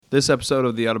This episode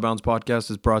of the Out of Bounds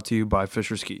podcast is brought to you by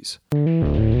Fisher Skis.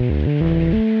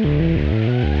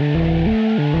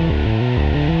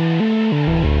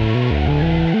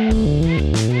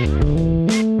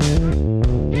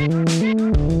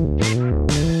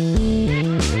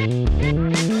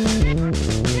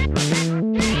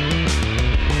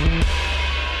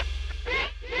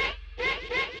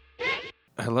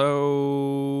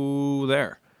 Hello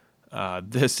there.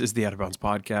 This is the Out of Bounds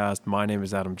podcast. My name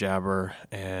is Adam Jabber,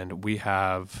 and we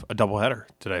have a doubleheader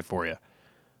today for you.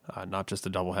 Not just a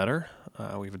doubleheader.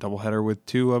 We have a doubleheader with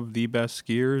two of the best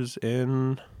skiers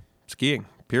in skiing,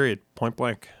 period, point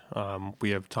blank. We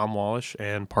have Tom Wallisch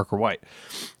and Parker White.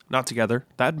 Not together.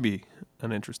 That'd be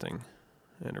an interesting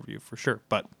interview for sure.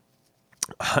 But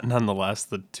nonetheless,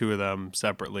 the two of them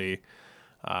separately.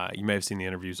 You may have seen the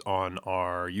interviews on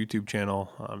our YouTube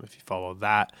channel. If you follow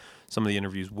that, some of the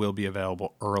interviews will be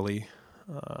available early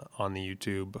on the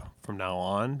YouTube from now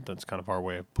on. That's kind of our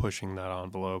way of pushing that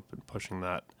envelope and pushing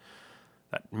that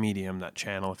medium, that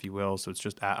channel, if you will. So it's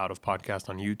just at Out of Podcast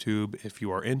on YouTube if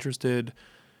you are interested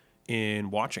in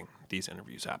watching these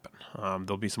interviews happen.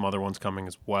 There'll be some other ones coming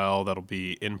as well that'll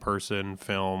be in person,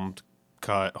 filmed,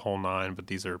 cut, whole nine. But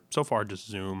these are so far just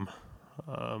Zoom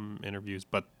interviews,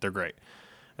 but they're great.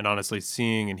 And honestly,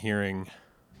 seeing and hearing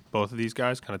both of these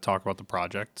guys kind of talk about the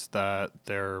projects that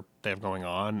they have going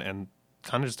on and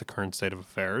kind of just the current state of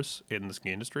affairs in the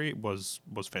ski industry was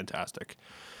fantastic.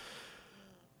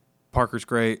 Parker's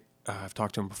great. I've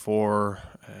talked to him before,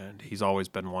 and he's always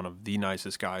been one of the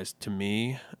nicest guys to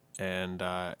me. And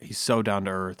he's so down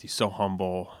to earth. He's so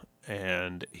humble,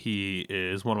 and he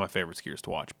is one of my favorite skiers to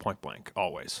watch, point blank,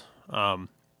 always.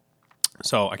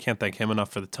 So I can't thank him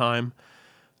enough for the time.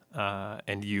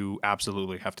 And you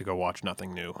absolutely have to go watch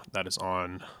Nothing New. That is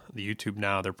on the YouTube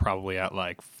now. They're probably at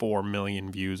like 4 million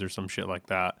views or some shit like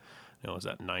that. It was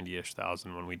at 90-ish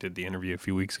thousand when we did the interview a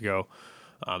few weeks ago.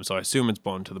 So I assume it's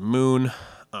blown to the moon.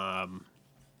 And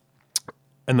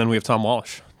then we have Tom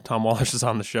Wallisch. Tom Wallisch is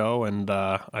on the show, and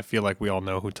I feel like we all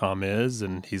know who Tom is,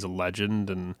 and he's a legend,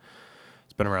 and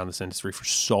he's been around this industry for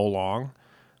so long.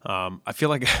 I feel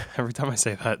like every time I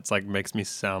say that, it's like makes me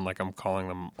sound like I'm calling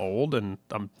them old, and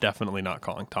I'm definitely not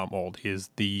calling Tom old. He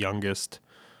is the youngest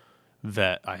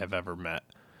vet I have ever met.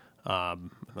 That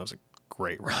was a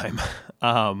great rhyme.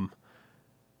 I'm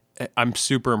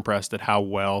super impressed at how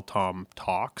well Tom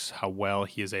talks, how well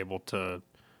he is able to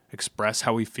express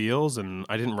how he feels, and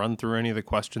I didn't run through any of the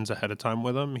questions ahead of time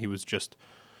with him. He was just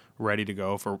ready to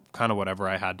go for kind of whatever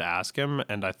I had to ask him,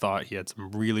 and I thought he had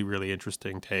some really, really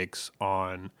interesting takes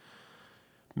on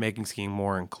making skiing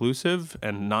more inclusive,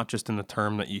 and not just in the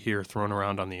term that you hear thrown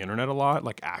around on the internet a lot,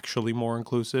 like actually more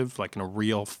inclusive, like in a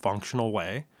real functional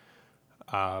way.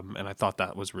 And I thought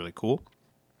that was really cool.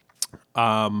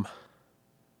 I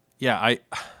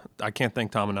can't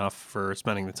thank Tom enough for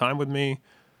spending the time with me.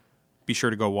 Be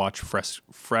sure to go watch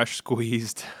Fresh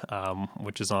Squeezed,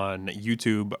 which is on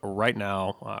YouTube right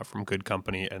now from Good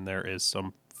Company, and there is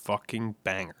some fucking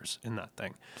bangers in that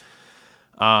thing.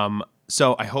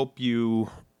 So I hope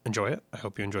you enjoy it. I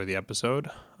hope you enjoy the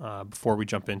episode. Before we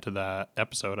jump into that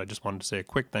episode, I just wanted to say a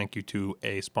quick thank you to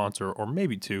a sponsor, or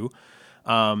maybe two.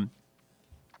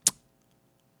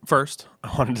 First,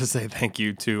 I wanted to say thank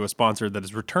you to a sponsor that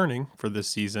is returning for this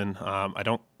season. I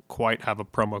don't quite have a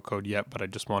promo code yet, but I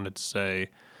just wanted to say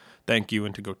thank you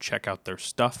and to go check out their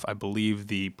stuff. I believe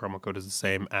the promo code is the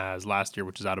same as last year,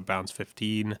 which is Out of Bounds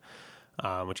 15,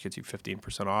 which gets you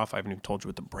 15% off. I haven't even told you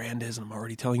what the brand is, and I'm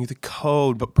already telling you the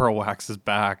code, but Pearl Wax is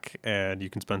back, and you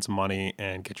can spend some money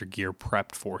and get your gear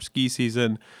prepped for ski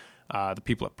season. The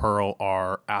people at Pearl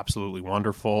are absolutely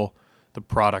wonderful. The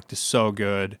product is so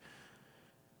good.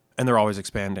 And they're always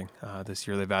expanding. This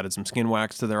year they've added some skin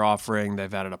wax to their offering.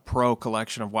 They've added a pro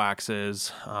collection of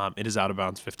waxes. It is Out of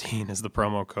Bounds 15 is the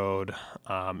promo code.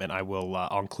 And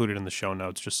I'll include it in the show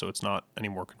notes just so it's not any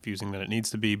more confusing than it needs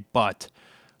to be. But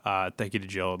thank you to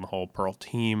Jill and the whole Pearl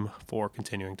team for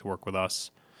continuing to work with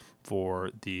us for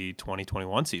the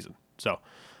 2021 season. So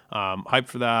hyped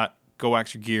for that. Go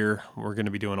wax your gear. We're going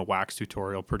to be doing a wax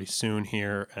tutorial pretty soon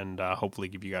here, and hopefully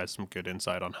give you guys some good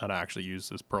insight on how to actually use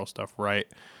this Pearl stuff right.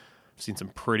 I've seen some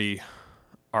pretty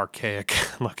archaic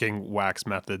looking wax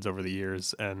methods over the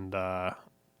years, and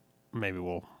maybe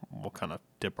we'll kind of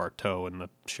dip our toe in the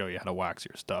show you how to wax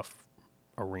your stuff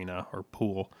arena or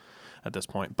pool at this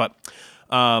point. But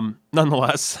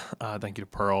nonetheless, thank you to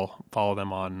Pearl. Follow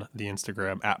them on the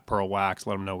Instagram at Pearl Wax.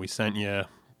 Let them know we sent you.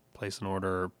 Place an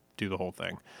order. Do the whole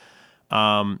thing.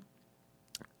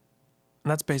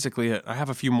 That's basically it. I have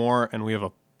a few more, and we have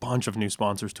a bunch of new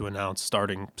sponsors to announce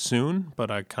starting soon, but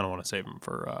I kind of want to save them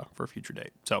for a future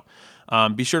date. So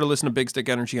be sure to listen to Big Stick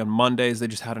Energy on Mondays. They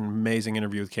just had an amazing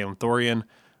interview with Kalen Thorian.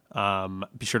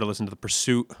 Be sure to listen to The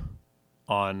Pursuit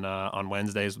on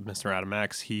Wednesdays with Mr. Adam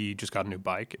X. He just got a new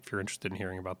bike. If you're interested in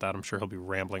hearing about that, I'm sure he'll be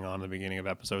rambling on in the beginning of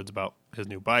episodes about his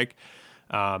new bike.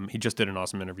 He just did an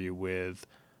awesome interview with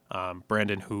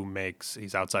Brandon,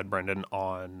 he's Outside Brendan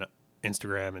on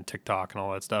Instagram and TikTok and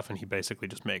all that stuff, and he basically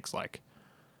just makes like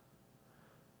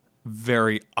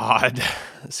very odd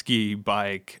ski,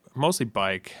 bike, mostly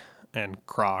bike and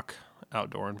croc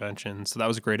outdoor inventions. So that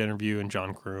was a great interview, and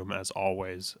John Kroom, as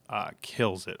always,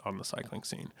 kills it on the cycling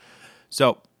scene.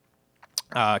 So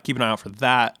keep an eye out for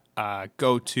that.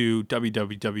 Go to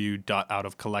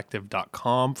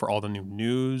www.outofcollective.com for all the new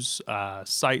news,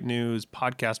 site news,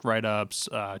 podcast write-ups.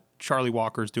 Charlie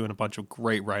Walker's doing a bunch of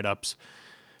great write-ups.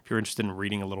 If you're interested in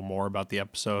reading a little more about the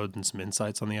episode and some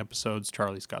insights on the episodes,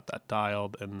 Charlie's got that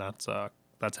dialed, and that's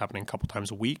happening a couple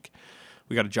times a week.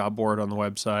 We got a job board on the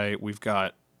website. We've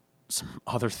got some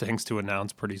other things to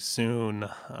announce pretty soon.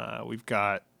 We've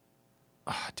got,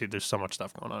 dude, there's so much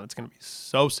stuff going on. It's going to be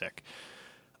so sick.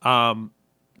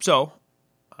 So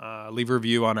leave a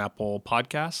review on Apple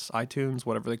Podcasts, iTunes,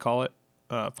 whatever they call it.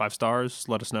 5 stars.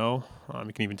 Let us know.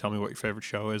 You can even tell me what your favorite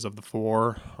show is of the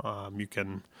 4. You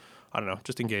can, I don't know,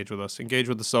 just engage with us. Engage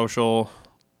with the social.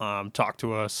 Talk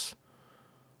to us.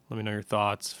 Let me know your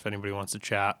thoughts. If anybody wants to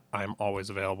chat, I'm always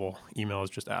available. Email is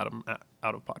just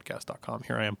adam@outofpodcast.com.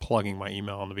 Here I am plugging my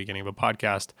email on the beginning of a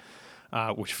podcast,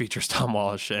 which features Tom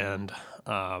Wallish and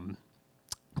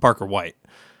Parker White.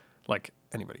 Like,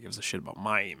 anybody gives a shit about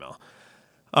my email.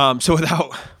 So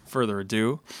without further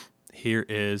ado, here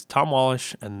is Tom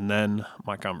Wallish and then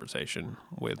my conversation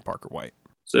with Parker White.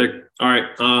 Sick. All right.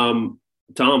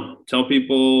 Tom, tell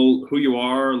people who you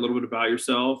are, a little bit about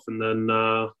yourself, and then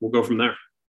we'll go from there.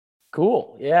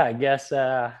 Cool. Yeah, I guess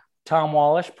Tom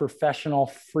Wallish, professional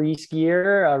free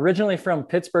skier, originally from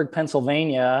Pittsburgh,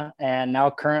 Pennsylvania, and now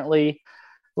currently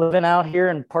living out here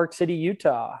in Park City,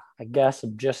 Utah. I guess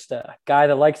I'm just a guy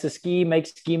that likes to ski,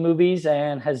 makes ski movies,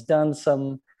 and has done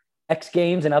some X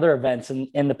Games and other events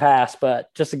in the past,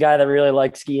 but just a guy that really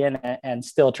likes skiing and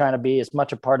still trying to be as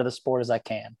much a part of the sport as I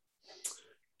can.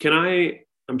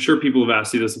 I'm sure people have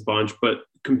asked you this a bunch, but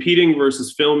competing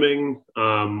versus filming,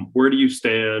 where do you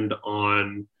stand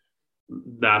on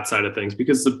that side of things?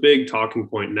 Because it's a big talking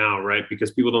point now, right?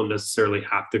 Because people don't necessarily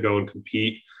have to go and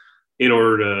compete in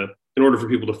order for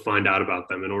people to find out about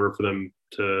them, in order for them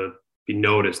to be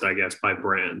noticed, I guess, by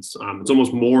brands. It's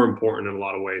almost more important in a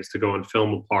lot of ways to go and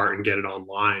film a part and get it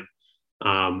online.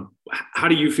 How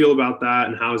do you feel about that,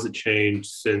 and how has it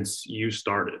changed since you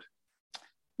started?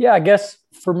 Yeah, I guess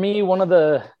for me, one of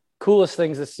the coolest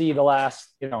things to see the last,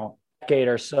 decade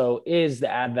or so is the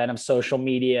advent of social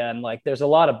media. And like, there's a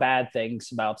lot of bad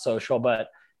things about social, but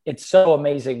it's so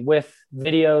amazing with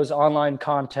videos, online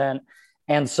content,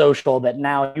 and social that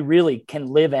now you really can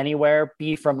live anywhere,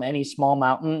 be from any small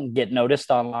mountain, and get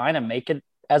noticed online and make it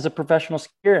as a professional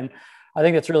skier. And I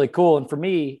think that's really cool. And for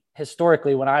me,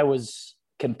 historically, when I was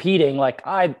competing, like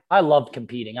I loved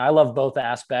competing. I love both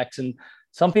aspects. And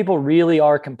some people really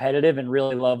are competitive and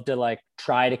really love to like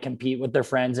try to compete with their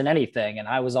friends in anything. And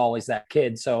I was always that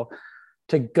kid. So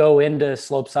to go into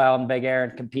slopestyle and big air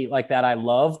and compete like that, I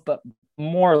love, but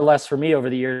more or less for me over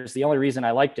the years, the only reason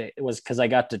I liked it was because I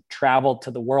got to travel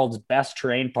to the world's best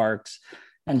terrain parks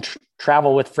and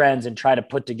travel with friends and try to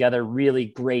put together really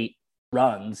great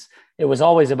runs. It was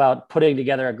always about putting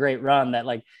together a great run that,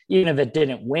 like, even if it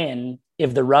didn't win,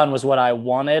 if the run was what I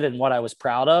wanted and what I was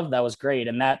proud of, that was great.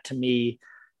 And that to me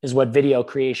is what video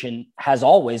creation has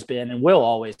always been and will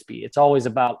always be. It's always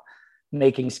about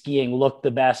making skiing look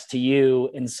the best to you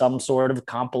in some sort of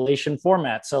compilation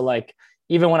format. So like,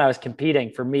 even when I was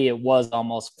competing, for me, it was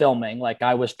almost filming. Like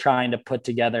I was trying to put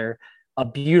together a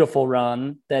beautiful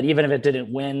run that even if it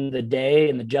didn't win the day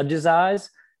in the judges' eyes,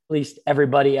 at least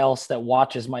everybody else that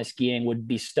watches my skiing would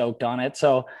be stoked on it.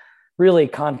 So really,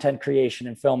 content creation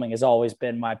and filming has always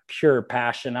been my pure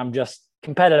passion. I'm just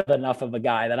competitive enough of a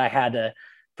guy that I had to,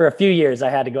 for a few years, I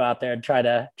had to go out there and try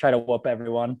to whoop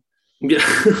everyone. Yeah.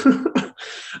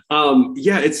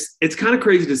 Yeah, it's kind of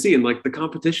crazy to see. And like the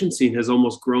competition scene has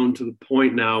almost grown to the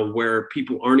point now where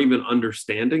people aren't even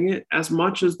understanding it as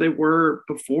much as they were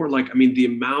before. Like, I mean, the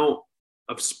amount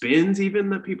of spins even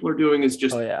that people are doing is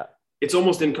just, it's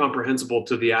almost incomprehensible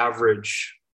to the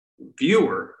average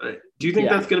viewer. Do you think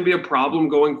that's going to be a problem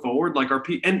going forward? Like, are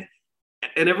people,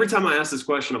 and every time I ask this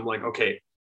question, I'm like, okay,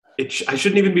 I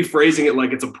shouldn't even be phrasing it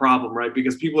like it's a problem, right?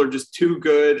 Because people are just too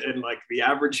good, and like the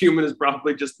average human is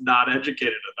probably just not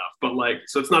educated enough. But like,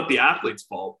 so it's not the athlete's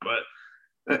fault, but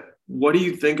What do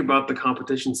you think about the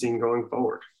competition scene going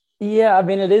forward? Yeah, I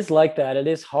mean, it is like that. It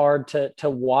is hard to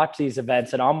watch these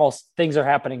events, and almost things are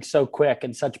happening so quick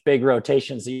and such big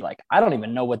rotations that you're like, I don't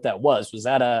even know what that was. Was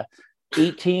that a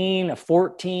 18, a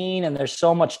 14? And there's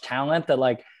so much talent that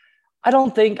like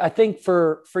I think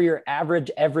for your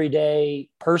average everyday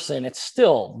person, it's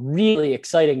still really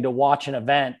exciting to watch an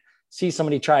event, see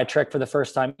somebody try a trick for the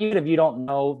first time, even if you don't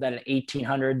know that an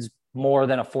 1800's more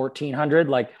than a 1400.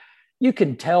 Like you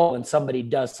can tell when somebody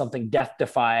does something death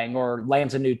defying or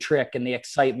lands a new trick and the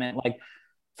excitement. Like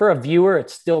for a viewer,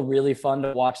 it's still really fun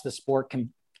to watch the sport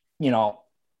you know,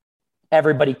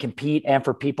 everybody compete and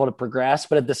for people to progress.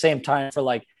 But at the same time, for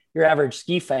like your average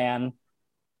ski fan,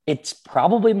 it's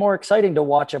probably more exciting to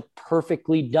watch a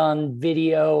perfectly done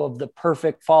video of the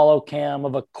perfect follow cam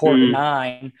of a cork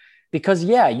nine, because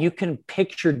yeah, you can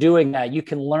picture doing that. You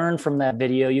can learn from that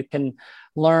video. You can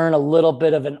learn a little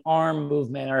bit of an arm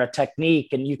movement or a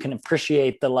technique, and you can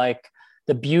appreciate the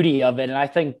beauty of it. And I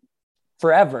think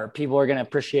forever people are going to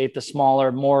appreciate the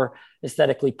smaller, more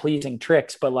aesthetically pleasing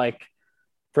tricks. But like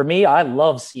for me, I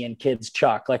love seeing kids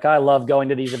chuck. Like I love going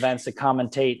to these events to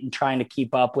commentate and trying to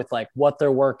keep up with like what they're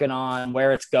working on,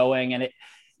 where it's going. And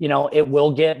it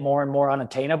will get more and more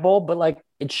unattainable, but like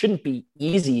it shouldn't be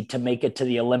easy to make it to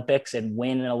the Olympics and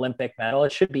win an Olympic medal.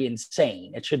 It should be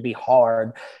insane. It should be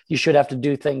hard. You should have to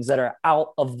do things that are out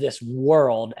of this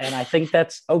world. And I think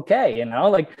that's okay.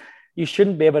 Like you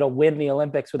shouldn't be able to win the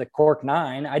Olympics with a cork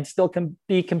nine. I'd still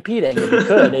be competing if you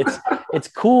could. It's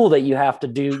cool that you have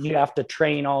to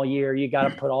train all year. You got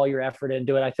to put all your effort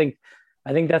into it. I think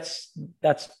that's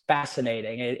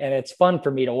fascinating. And it's fun for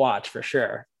me to watch for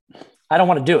sure. I don't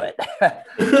want to do it.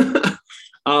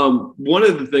 One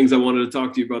of the things I wanted to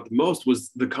talk to you about the most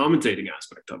was the commentating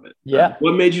aspect of it. Yeah.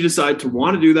 What made you decide to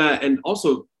want to do that? And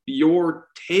also your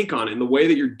take on it and the way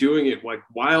that you're doing it, like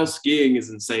while skiing, is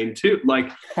insane too. Like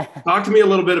talk to me a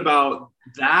little bit about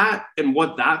that and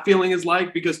what that feeling is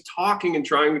like, because talking and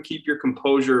trying to keep your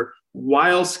composure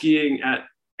while skiing at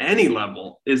any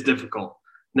level is difficult.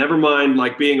 Never mind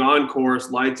like being on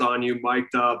course, lights on you,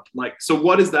 mic'd up. Like, so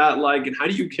what is that like? And how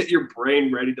do you get your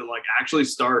brain ready to like actually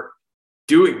start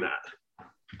doing that?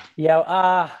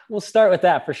 Yeah, we'll start with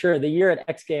that for sure. The year at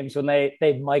X Games when they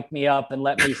mic'd me up and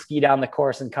let me ski down the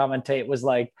course and commentate was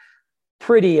like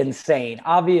pretty insane.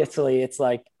 Obviously, it's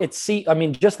like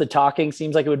just the talking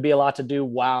seems like it would be a lot to do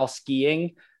while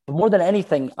skiing, but more than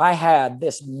anything, I had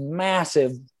this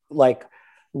massive like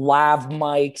lav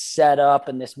mic set up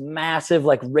and this massive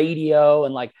like radio,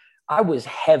 and like I was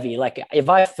heavy. Like if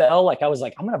I fell, like I was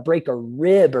like, I'm gonna break a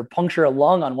rib or puncture a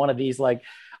lung on one of these like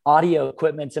audio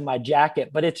equipments in my jacket.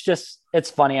 But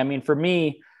it's funny. I mean, for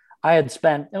me,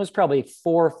 it was probably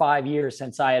 4 or 5 years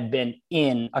since I had been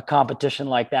in a competition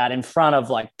like that in front of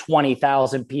like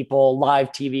 20,000 people,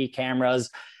 live TV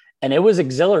cameras. And it was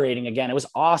exhilarating again. It was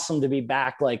awesome to be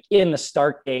back like in the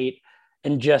start gate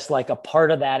and just like a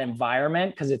part of that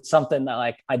environment. Cause it's something that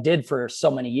like I did for so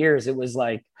many years. It was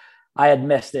like, I had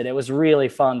missed it. It was really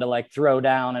fun to like throw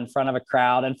down in front of a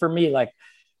crowd. And for me, like,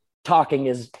 talking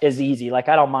is easy. Like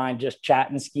I don't mind just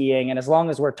chatting skiing. And as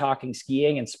long as we're talking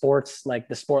skiing and sports, like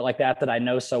the sport like that I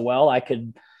know so well, I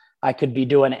could be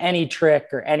doing any trick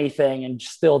or anything and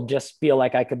still just feel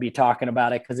like I could be talking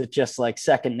about it, because it's just like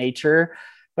second nature.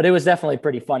 But it was definitely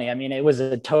pretty funny. I mean, it was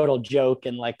a total joke,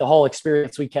 and like the whole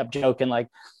experience, we kept joking, like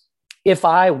if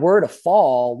I were to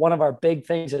fall, one of our big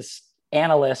things is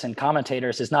analysts and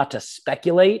commentators is not to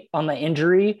speculate on the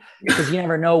injury, because you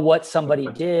never know what somebody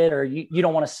did, or you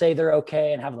don't want to say they're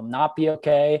okay and have them not be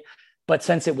okay. But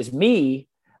since it was me,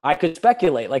 I could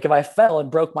speculate. Like if I fell and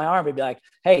broke my arm, I'd be like,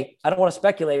 hey, I don't want to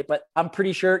speculate, but I'm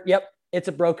pretty sure, yep, it's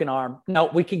a broken arm. No,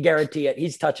 we can guarantee it.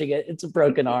 He's touching it. It's a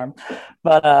broken arm.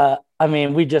 But I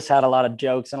mean, we just had a lot of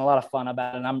jokes and a lot of fun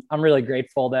about it. And I'm really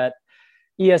grateful that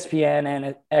ESPN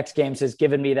and X Games has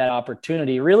given me that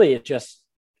opportunity. Really, it just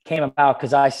came about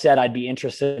because I said I'd be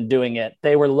interested in doing it.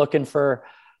 They were looking for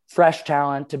fresh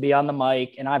talent to be on the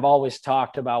mic. And I've always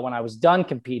talked about when I was done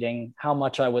competing, how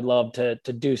much I would love to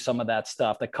do some of that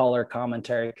stuff, the color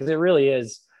commentary, because it really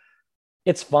is,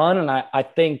 it's fun. And I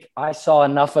think I saw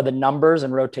enough of the numbers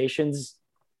and rotations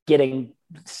getting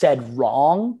said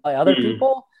wrong by other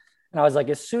people. And I was like,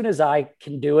 as soon as I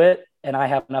can do it and I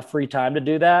have enough free time to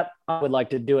do that, I would like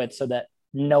to do it so that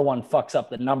no one fucks up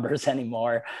the numbers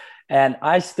anymore. And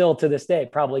I still, to this day,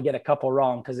 probably get a couple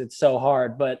wrong because it's so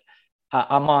hard, but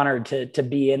I'm honored to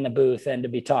be in the booth and to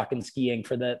be talking skiing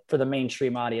for the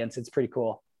mainstream audience. It's pretty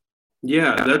cool.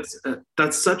 Yeah,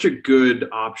 that's such a good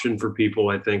option for people,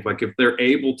 I think. Like if they're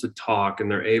able to talk and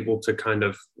they're able to kind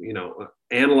of,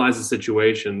 analyze the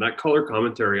situation, that color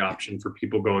commentary option for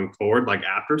people going forward, like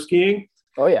after skiing,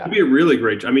 Oh would yeah. be a really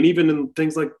great. I mean, even in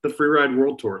things like the Freeride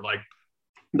World Tour, like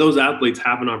those athletes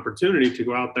have an opportunity to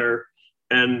go out there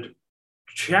and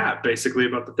chat basically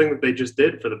about the thing that they just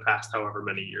did for the past however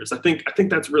many years. I think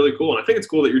that's really cool. And I think it's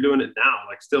cool that you're doing it now,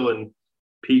 like still in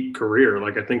peak career.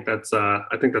 Like I think that's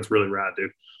really rad,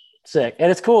 dude. Sick. And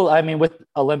it's cool. I mean, with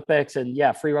Olympics and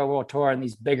yeah, Free Ride World Tour and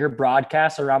these bigger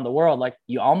broadcasts around the world, like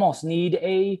you almost need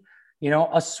a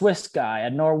Swiss guy, a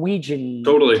Norwegian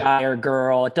Totally. guy or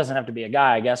girl. It doesn't have to be a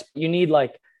guy, I guess. You need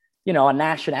like, a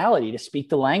nationality to speak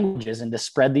the languages and to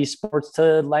spread these sports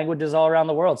to languages all around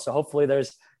the world. So hopefully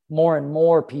there's more and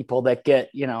more people that get,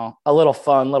 a little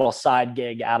fun, little side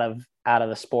gig out of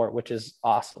the sport, which is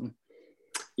awesome.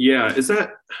 Yeah. Is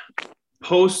that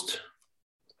post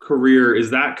career?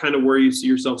 Is that kind of where you see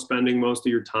yourself spending most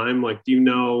of your time? Like, do you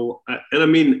know? And I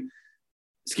mean,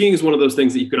 skiing is one of those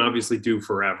things that you can obviously do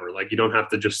forever. Like you don't have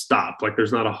to just stop. Like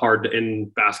there's not a hard in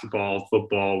basketball,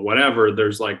 football, whatever.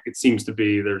 There's like, it seems to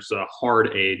be, there's a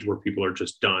hard age where people are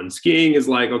just done. Skiing is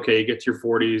like, okay, you get to your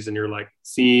 40s and you're like,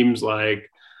 seems like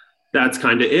that's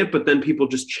kind of it. But then people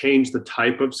just change the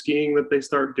type of skiing that they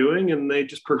start doing and they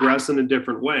just progress in a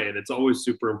different way. And it's always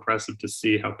super impressive to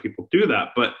see how people do that.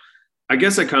 But I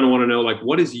guess I kind of want to know, like,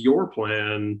 what is your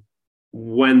plan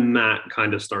when that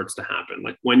kind of starts to happen?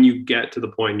 Like when you get to the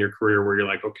point in your career where you're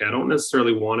like, okay, I don't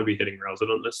necessarily want to be hitting rails. I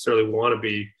don't necessarily want to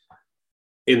be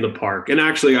in the park. And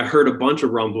actually, I heard a bunch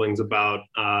of rumblings about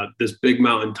this Big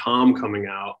Mountain Tom coming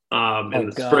out in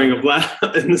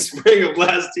the spring of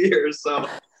last year. So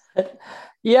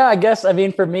Yeah, I guess. I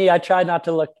mean, for me, I try not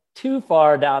to look too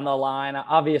far down the line.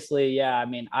 Obviously, yeah. I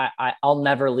mean, I'll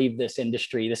never leave this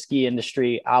industry, the ski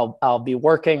industry. I'll be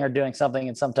working or doing something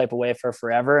in some type of way for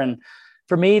forever. And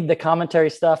for me, the commentary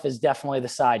stuff is definitely the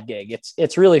side gig.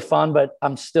 It's really fun, but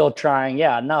I'm still trying,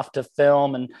 yeah, enough to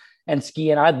film and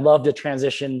ski. And I'd love to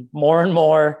transition more and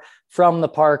more from the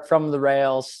park, from the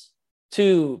rails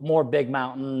to more big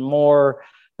mountain, more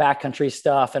backcountry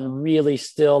stuff and really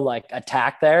still like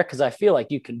attack there. Cause I feel like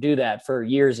you can do that for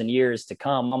years and years to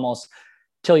come, almost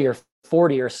till you're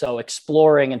 40 or so,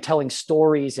 exploring and telling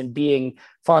stories and being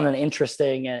fun and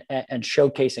interesting and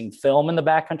showcasing film in the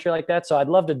backcountry like that. So I'd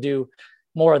love to do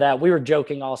more of that. We were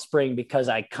joking all spring because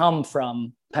I come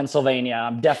from Pennsylvania.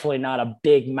 I'm definitely not a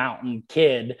big mountain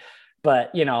kid,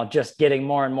 but just getting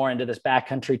more and more into this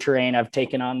backcountry terrain, I've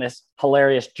taken on this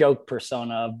hilarious joke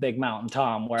persona of Big Mountain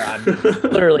Tom, where I'm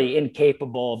literally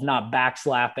incapable of not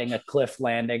backslapping a cliff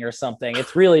landing or something.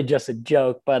 It's really just a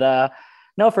joke. But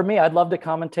no, for me, I'd love to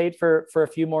commentate for a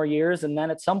few more years. And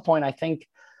then at some point, I think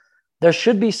there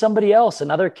should be somebody else,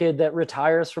 another kid that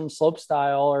retires from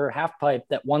slopestyle or half pipe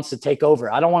that wants to take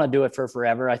over. I don't want to do it for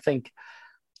forever. I think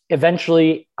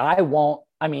eventually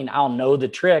I'll know the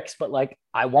tricks, but like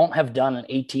I won't have done an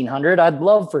 1800. I'd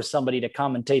love for somebody to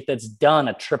commentate that's done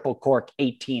a triple cork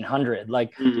 1800.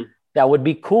 Like that would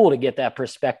be cool to get that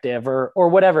perspective or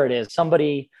whatever it is.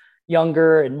 Somebody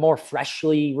younger and more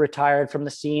freshly retired from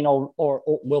the scene or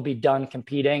will be done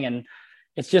competing. And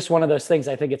it's just one of those things.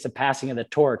 I think it's a passing of the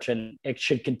torch and it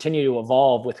should continue to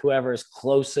evolve with whoever is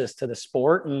closest to the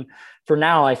sport. And for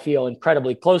now, I feel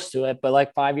incredibly close to it, but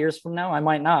like 5 years from now, I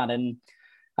might not. And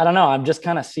I don't know. I'm just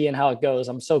kind of seeing how it goes.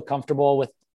 I'm so comfortable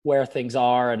with where things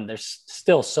are and there's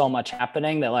still so much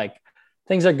happening that like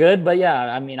things are good, but yeah,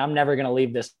 I mean, I'm never going to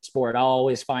leave this sport. I'll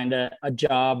always find a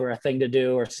job or a thing to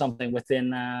do or something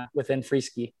within free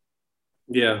ski.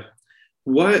 yeah,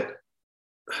 what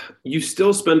you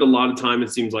still spend a lot of time,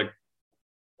 it seems like,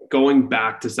 going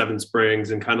back to Seven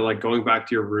Springs and kind of like going back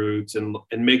to your roots and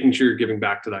making sure you're giving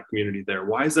back to that community there.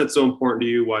 Why is that so important to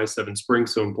you? Why is Seven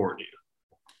Springs so important to you?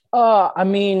 I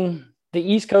mean, the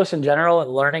East Coast in general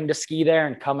and learning to ski there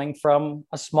and coming from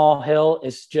a small hill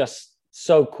is just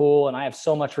so cool. And I have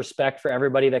so much respect for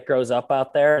everybody that grows up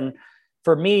out there. And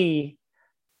for me,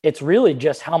 it's really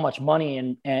just how much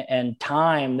money and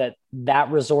time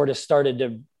that resort has started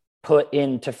to put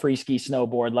into free ski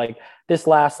snowboard. Like this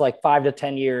last like 5 to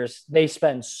 10 years, they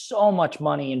spend so much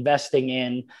money investing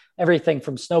in everything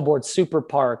from Snowboard Super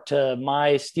Park to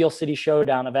my Steel City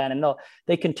Showdown event. And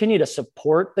they continue to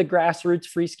support the grassroots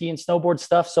free ski and snowboard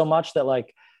stuff so much that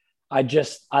like, I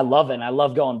love it. And I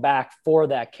love going back for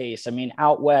that case. I mean,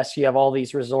 out West, you have all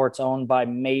these resorts owned by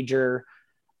major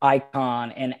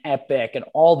Icon and Epic and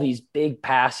all these big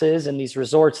passes and these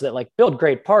resorts that like build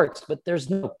great parks, but there's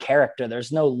no character.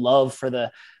 There's no love for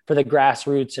the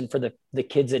grassroots and for the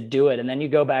kids that do it. And then you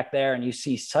go back there and you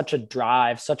see such a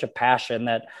drive, such a passion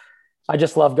that I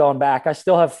just love going back. I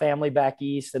still have family back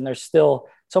east, and there's still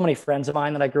so many friends of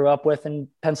mine that I grew up with in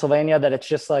Pennsylvania that it's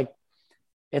just like,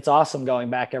 it's awesome going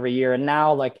back every year. And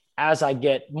now, like, as I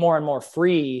get more and more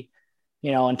free,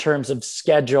 in terms of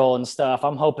schedule and stuff,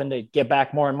 I'm hoping to get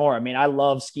back more and more. I mean, I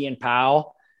love skiing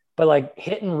POW, but like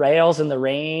hitting rails in the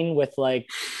rain with like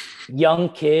young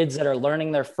kids that are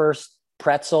learning their first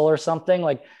pretzel or something,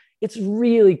 like, it's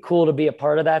really cool to be a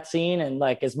part of that scene. And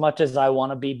like, as much as I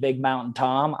want to be Big Mountain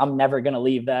Tom, I'm never going to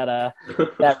leave that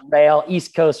rail,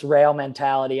 East Coast rail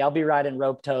mentality. I'll be riding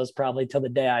rope toes probably till the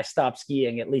day I stop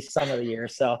skiing, at least some of the year.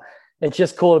 So it's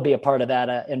just cool to be a part of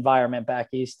that environment back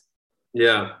east.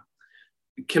 Yeah.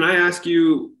 Can I ask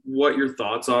you what your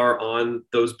thoughts are on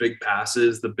those big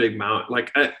passes, the big mount?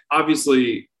 Like,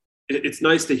 obviously it's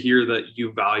nice to hear that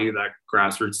you value that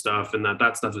grassroots stuff and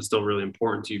that stuff is still really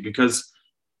important to you, because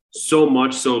so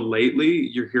much so lately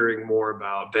you're hearing more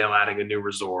about Vail adding a new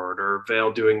resort or Vail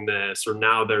doing this, or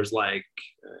now there's like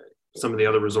some of the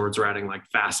other resorts are adding like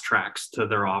fast tracks to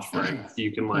their offering. So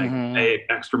you can like pay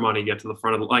extra money, get to the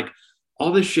front of like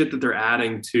all this shit that they're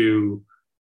adding to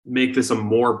make this a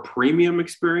more premium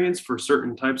experience for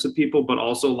certain types of people, but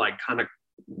also like kind of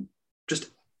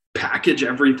just package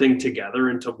everything together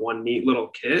into one neat little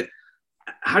kit.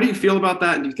 How do you feel about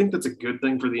that? And do you think that's a good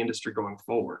thing for the industry going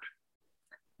forward?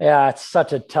 Yeah, it's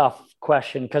such a tough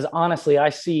question because honestly,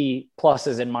 I see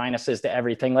pluses and minuses to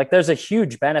everything. Like, there's a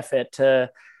huge benefit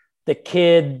to the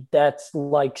kid that's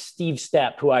like Steve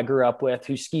Stepp, who I grew up with,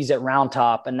 who skis at Round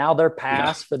Top, and now their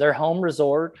pass for their home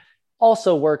resort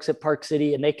also works at Park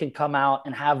City, and they can come out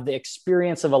and have the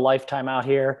experience of a lifetime out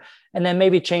here and then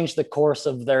maybe change the course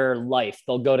of their life.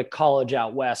 They'll go to college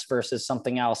out west versus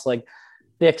something else. Like,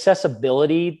 the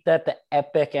accessibility that the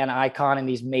Epic and Icon and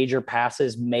these major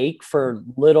passes make for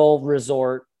little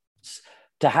resorts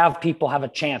to have people have a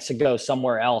chance to go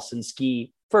somewhere else and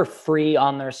ski for free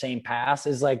on their same pass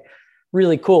is like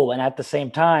really cool. And at the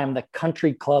same time, the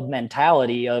country club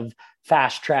mentality of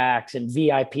fast tracks and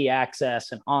VIP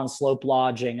access and on slope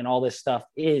lodging and all this stuff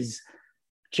is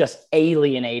just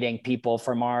alienating people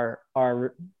from our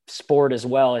sport as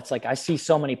well. It's like, I see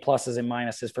so many pluses and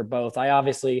minuses for both.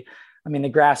 I mean,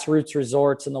 the grassroots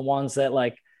resorts and the ones that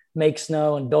like make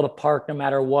snow and build a park no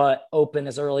matter what, open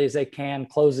as early as they can,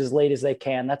 close as late as they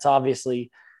can. That's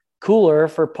obviously cooler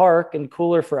for park and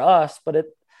cooler for us. But at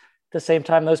the same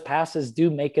time, those passes do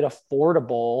make it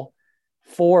affordable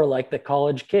for like the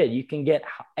college kid. You can get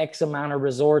X amount of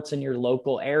resorts in your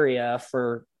local area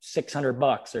for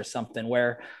 $600 or something,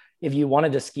 where if you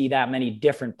wanted to ski that many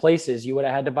different places, you would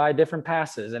have had to buy different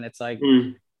passes. And it's like,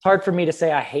 it's hard for me to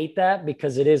say I hate that,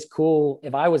 because it is cool.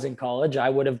 If I was in college, I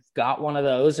would have got one of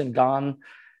those and gone.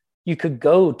 You could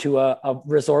go to a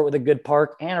resort with a good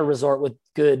park and a resort with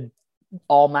good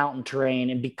all mountain terrain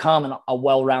and become a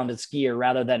well-rounded skier,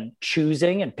 rather than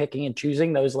choosing and picking and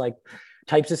choosing those like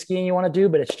types of skiing you want to do.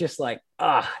 But it's just like,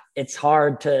 it's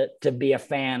hard to be a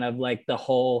fan of like the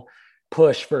whole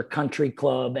push for country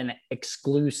club and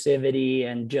exclusivity,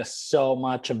 and just so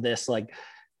much of this like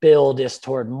build is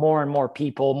toward more and more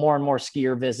people, more and more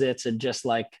skier visits, and just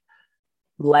like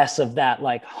less of that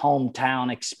like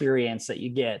hometown experience that you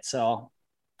get. So,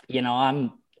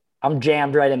 I'm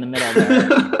jammed right in the middle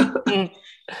there.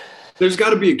 There's got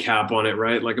to be a cap on it,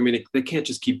 right? Like, I mean, they can't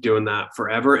just keep doing that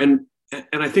forever. And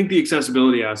I think the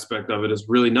accessibility aspect of it is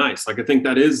really nice. Like, I think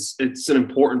it's an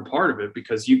important part of it,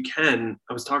 because I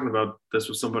was talking about this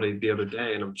with somebody the other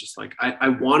day, and I'm just like, I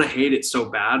want to hate it so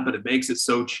bad, but it makes it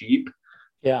so cheap.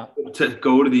 Yeah. To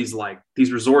go to these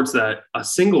resorts that a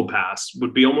single pass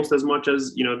would be almost as much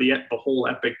as, the whole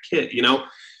Epic kit,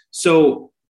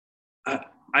 So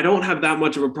I don't have that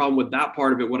much of a problem with that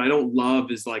part of it. What I don't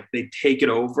love is like they take it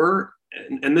over,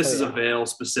 and this is a Vail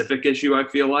specific issue. I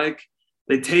feel like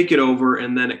they take it over,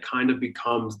 and then it kind of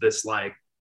becomes this like,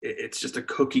 it's just a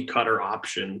cookie cutter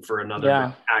option for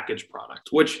another package product,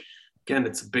 which again,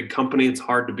 it's a big company. It's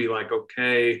hard to be like,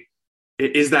 okay,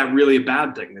 is that really a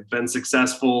bad thing? They've been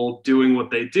successful doing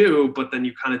what they do, but then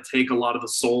you kind of take a lot of the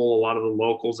soul, a lot of the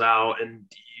locals out, and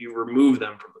you remove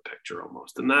them from the picture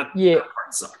almost. And that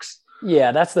part sucks.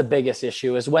 Yeah, that's the biggest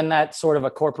issue, is when that sort of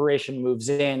a corporation moves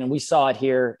in. And we saw it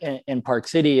here in Park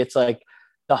City. It's like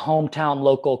the hometown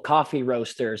local coffee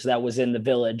roasters that was in the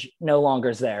village no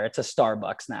longer is there. It's a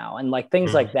Starbucks now. And like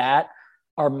things like that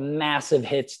are massive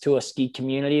hits to a ski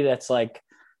community that's like,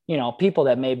 people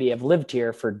that maybe have lived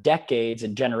here for decades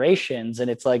and generations.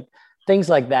 And it's like, things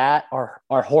like that are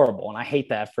horrible. And I hate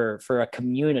that for a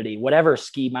community, whatever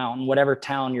ski mountain, whatever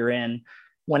town you're in,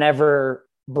 whenever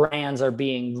brands are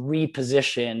being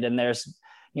repositioned and there's,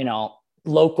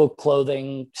 local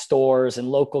clothing stores and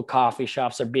local coffee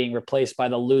shops are being replaced by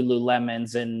the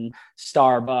Lululemons and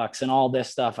Starbucks and all this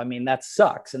stuff. I mean, that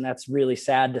sucks. And that's really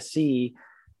sad to see.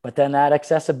 But then that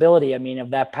accessibility, I mean, of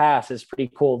that pass is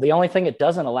pretty cool. The only thing it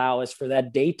doesn't allow is for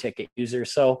that day ticket user.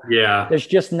 So Yeah. there's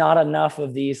just not enough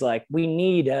of these. Like, we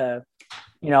need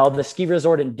the ski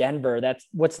resort in Denver. That's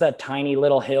what's that tiny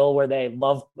little hill where they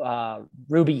love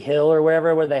Ruby Hill or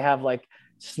wherever, where they have like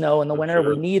snow in the winter.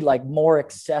 Sure. We need like more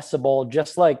accessible,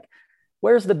 just like,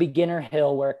 where's the beginner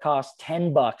hill where it costs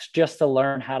 $10 just to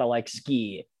learn how to like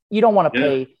ski? You don't want to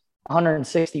pay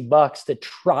 $160 to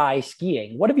try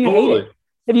skiing. What if you hate it?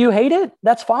 If you hate it,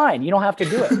 that's fine. You don't have to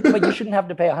do it, but you shouldn't have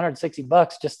to pay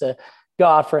 $160 just to go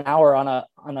out for an hour on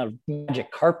a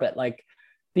magic carpet. Like,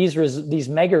 these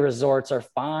mega resorts are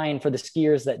fine for the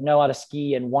skiers that know how to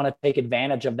ski and want to take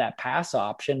advantage of that pass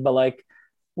option. But like,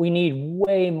 we need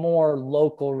way more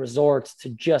local resorts to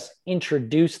just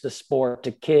introduce the sport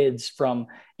to kids, from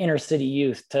inner city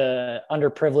youth to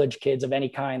underprivileged kids of any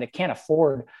kind that can't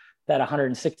afford that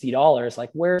 $160.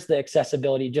 Like, where's the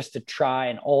accessibility just to try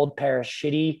an old pair of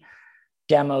shitty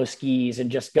demo skis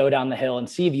and just go down the hill and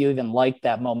see if you even like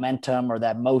that momentum or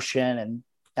that motion? And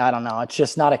I don't know, it's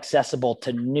just not accessible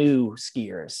to new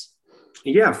skiers.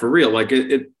 Yeah, for real. Like,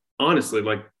 it honestly,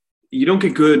 like, you don't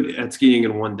get good at skiing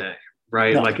in one day,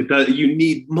 right? No. Like, you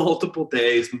need multiple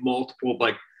days,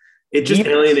 like, it just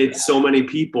alienates so many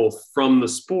people from the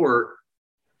sport,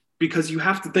 because you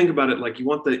have to think about it. Like, you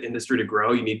want the industry to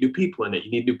grow, you need new people in it.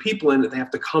 You need new people in it. They have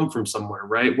to come from somewhere,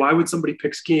 right? Why would somebody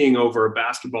pick skiing over a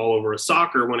basketball, over a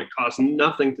soccer, when it costs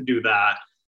nothing to do that?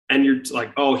 And you're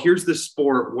like, oh, here's this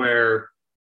sport where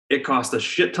it costs a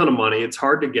shit ton of money. It's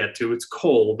hard to get to. It's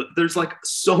cold. There's like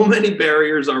so many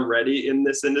barriers already in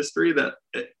this industry that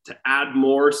to add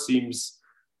more seems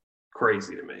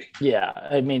crazy to me. Yeah.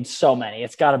 I mean, so many.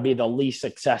 It's got to be the least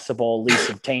accessible, least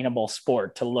obtainable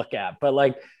sport to look at. But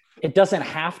like, it doesn't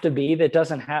have to be. That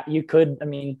doesn't have, you could, I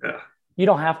mean, you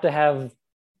don't have to have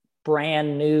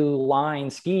brand new line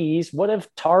skis. What if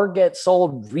Target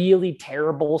sold really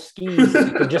terrible skis that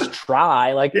you could just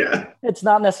try? Like, it's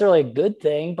not necessarily a good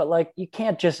thing, but like, you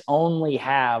can't just only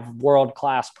have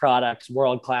world-class products,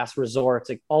 world-class resorts.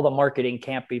 Like, all the marketing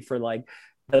can't be for like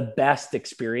the best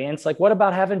experience. Like, what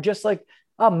about having just like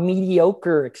a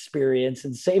mediocre experience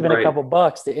and saving a couple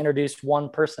bucks to introduce one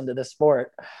person to the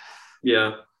sport?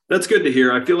 Yeah, that's good to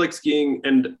hear. I feel like skiing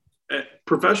and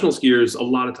professional skiers a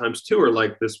lot of times too are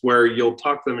like this, where you'll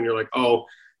talk to them and you're like, oh,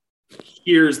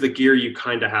 here's the gear you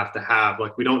kind of have to have.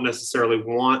 Like, we don't necessarily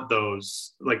want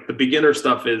those. Like, the beginner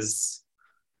stuff it's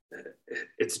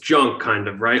junk kind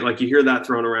of, right? Like, you hear that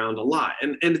thrown around a lot,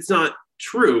 and it's not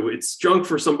true. It's junk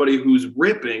for somebody who's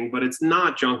ripping, but it's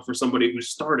not junk for somebody who's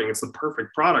starting. It's the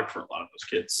perfect product for a lot of those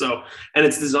kids. So, and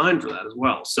it's designed for that as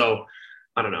well. So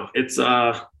I don't know.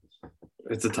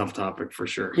 It's a tough topic for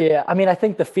sure. Yeah. I mean, I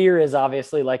think the fear is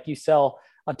obviously, like, you sell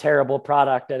a terrible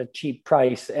product at a cheap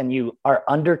price and you are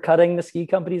undercutting the ski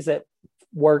companies that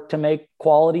work to make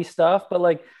quality stuff. But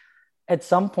like, at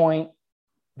some point,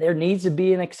 there needs to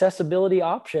be an accessibility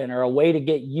option or a way to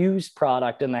get used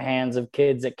product in the hands of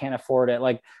kids that can't afford it.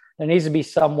 Like, there needs to be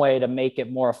some way to make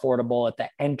it more affordable at the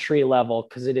entry level,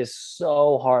 because it is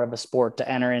so hard of a sport to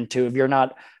enter into if you're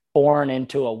not born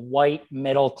into a white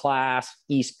middle class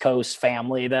East Coast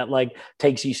family that like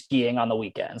takes you skiing on the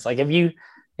weekends. Like, if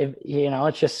you know,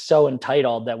 it's just so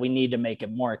entitled that we need to make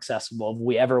it more accessible if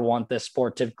we ever want this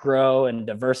sport to grow and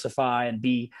diversify and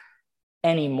be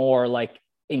any more like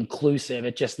inclusive.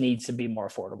 It just needs to be more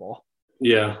affordable.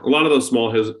 Yeah, a lot of those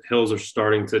small hills are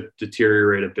starting to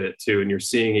deteriorate a bit too, and you're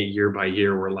seeing it year by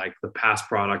year, where like the past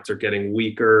products are getting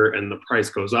weaker and the price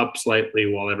goes up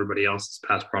slightly while everybody else's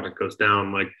past product goes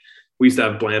down. Like, we used to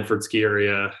have Blandford ski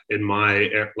area in my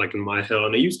hill,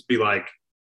 and it used to be like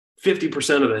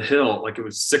 50% of the hill, like it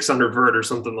was 600 vert or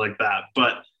something like that,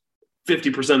 but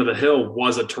 50% of the hill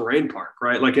was a terrain park,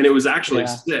 right? Like, and it was actually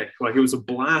sick. Like, it was a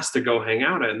blast to go hang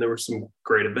out at, and there were some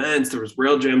great events. There was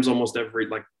rail jams almost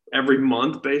every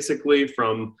month, basically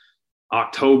from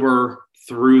October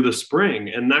through the spring.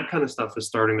 And that kind of stuff is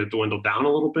starting to dwindle down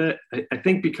a little bit. I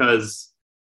think because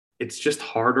it's just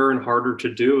harder and harder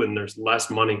to do, and there's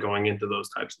less money going into those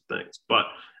types of things.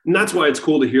 And that's why it's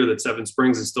cool to hear that Seven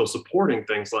Springs is still supporting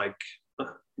things like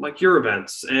your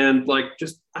events and like,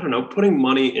 just, I don't know, putting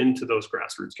money into those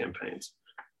grassroots campaigns.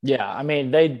 Yeah. I mean,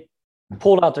 they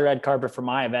pulled out the red carpet for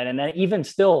my event. And then even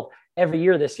still every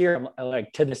year this year,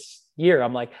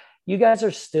 I'm like, you guys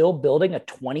are still building a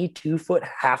 22-foot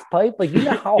half pipe. Like, you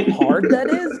know how hard that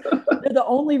is? They're the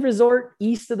only resort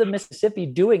east of the Mississippi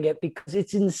doing it, because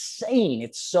it's insane.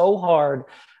 It's so hard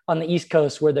on the East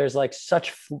Coast, where there's like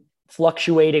such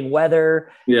fluctuating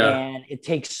weather. Yeah. And it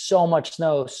takes so much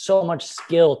snow, so much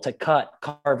skill to cut,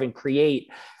 carve, and create.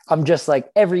 I'm just like,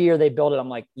 every year they build it, I'm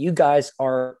like, you guys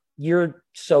are,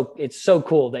 it's so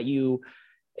cool that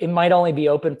it might only be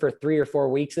open for 3 or 4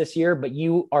 weeks this year, but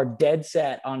you are dead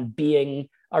set on being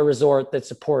a resort that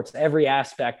supports every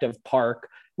aspect of park,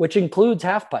 which includes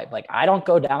half pipe. Like, I don't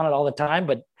go down it all the time,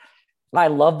 but I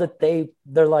love that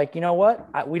they're like, you know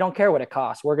what? We don't care what it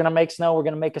costs. We're going to make snow. We're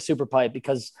going to make a super pipe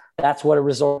because that's what a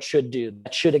resort should do.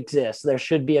 That should exist. There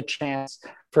should be a chance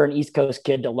for an East Coast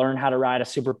kid to learn how to ride a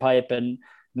super pipe and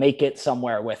make it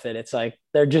somewhere with it. It's like,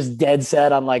 they're just dead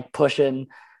set on like pushing,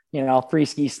 free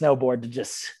ski snowboard to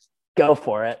just go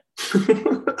for it.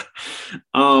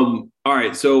 All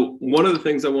right. So one of the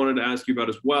things I wanted to ask you about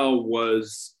as well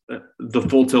was the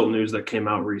Full Tilt news that came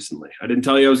out recently. I didn't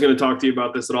tell you I was going to talk to you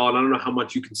about this at all, and I don't know how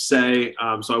much you can say.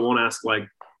 So I won't ask like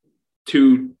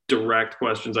 2 direct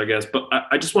questions, I guess, but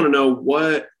I just want to know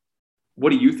what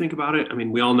do you think about it? I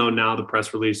mean, we all know now the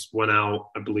press release went out,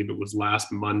 I believe it was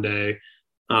last Monday.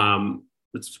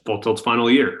 It's Full Tilt's final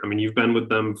year. I mean, you've been with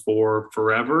them for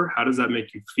forever. How does that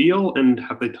make you feel? And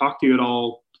have they talked to you at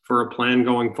all for a plan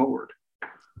going forward?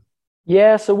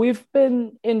 Yeah, so we've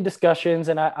been in discussions,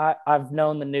 and I've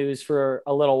known the news for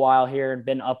a little while here and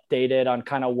been updated on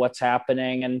kind of what's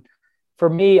happening. And for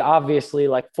me, obviously,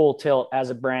 like Full Tilt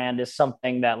as a brand is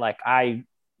something that like I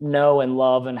know and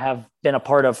love and have been a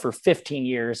part of for 15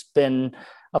 years, been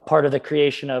a part of the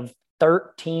creation of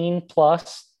 13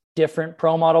 plus different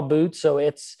pro model boots. So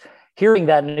it's hearing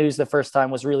that news the first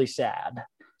time was really sad.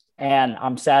 And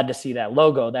I'm sad to see that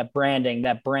logo, that branding,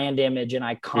 that brand image and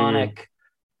iconic,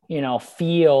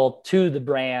 feel to the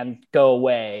brand go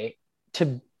away.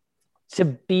 To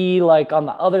be like on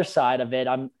the other side of it,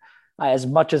 as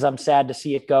much as I'm sad to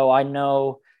see it go, I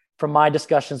know from my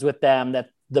discussions with them that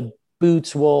the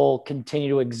boots will continue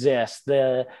to exist.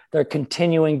 They're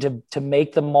continuing to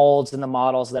make the molds and the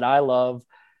models that I love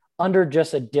under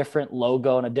just a different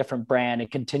logo and a different brand, and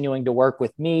continuing to work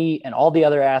with me and all the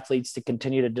other athletes to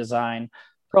continue to design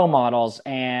pro models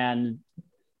and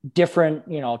different,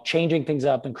 changing things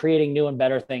up and creating new and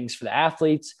better things for the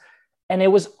athletes. And it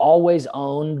was always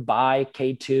owned by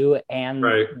K2 and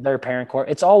their parent corp.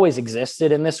 It's always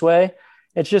existed in this way.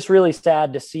 It's just really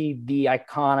sad to see the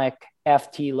iconic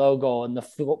FT logo and the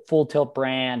Full Tilt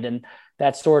brand and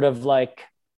that sort of like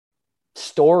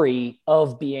story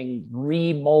of being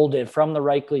remolded from the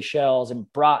Reichle shells and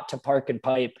brought to Park and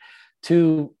Pipe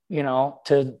to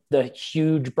the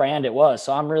huge brand it was.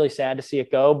 So I'm really sad to see it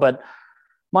go, but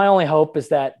my only hope is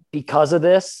that because of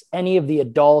this, any of the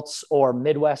adults or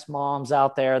Midwest moms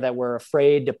out there that were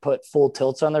afraid to put Full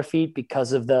Tilts on their feet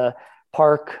because of the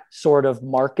park sort of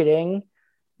marketing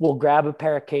will grab a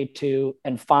pair of K2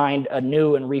 and find a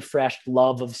new and refreshed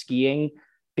love of skiing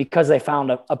because they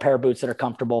found a pair of boots that are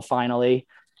comfortable finally.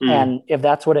 And if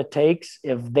that's what it takes,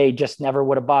 if they just never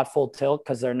would have bought Full Tilt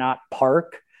because they're not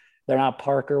park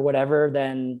or whatever,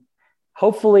 then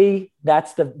hopefully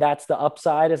that's the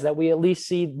upside, is that we at least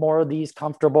see more of these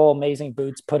comfortable, amazing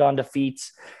boots put onto feet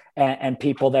and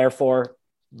people therefore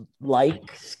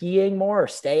like skiing more or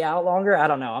stay out longer. I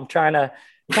don't know. I'm trying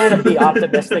to be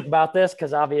optimistic about this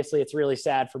because obviously it's really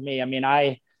sad for me. I mean,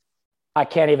 I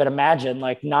can't even imagine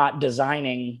like not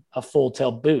designing a Full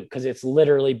Tilt boot because it's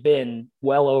literally been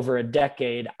well over a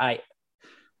decade. I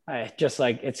just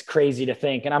like, it's crazy to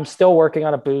think, and I'm still working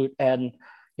on a boot, and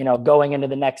going into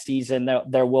the next season,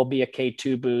 there will be a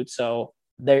K2 boot. So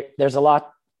there's a lot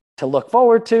to look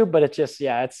forward to, but it's just,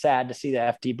 it's sad to see the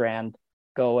FT brand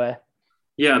go away.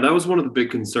 Yeah, that was one of the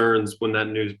big concerns when that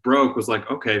news broke, was like,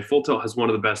 okay, Full Tilt has one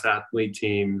of the best athlete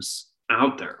teams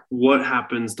out there. What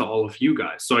happens to all of you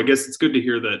guys? So I guess it's good to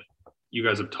hear that you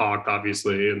guys have talked,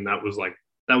 obviously, and that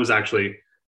was actually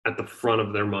at the front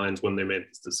of their minds when they made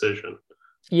this decision.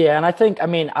 Yeah. And I think,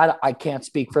 I can't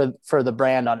speak for the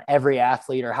brand on every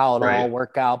athlete or how it'll all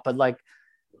work out, but like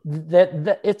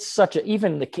that it's such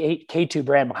even the K2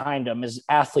 brand behind them is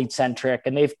athlete centric,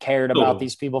 and they've cared about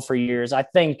these people for years. I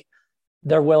think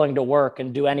they're willing to work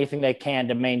and do anything they can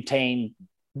to maintain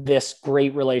this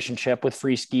great relationship with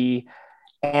Free Ski.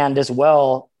 And as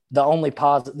well, the only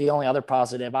other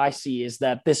positive I see is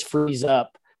that this frees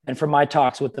up, and from my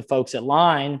talks with the folks at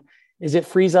Line, is it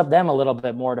frees up them a little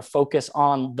bit more to focus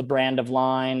on the brand of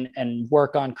Line and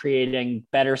work on creating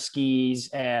better skis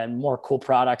and more cool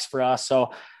products for us.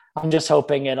 So I'm just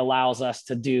hoping it allows us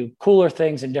to do cooler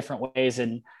things in different ways.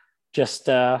 And just,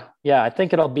 I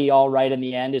think it'll be all right in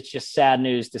the end. It's just sad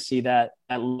news to see that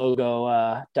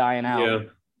logo dying out. Yeah.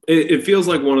 It feels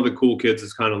like one of the cool kids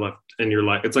is kind of left in your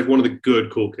life. It's like one of the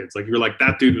good cool kids. Like you're like,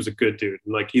 that dude was a good dude.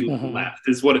 And like he left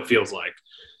is what it feels like.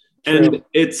 And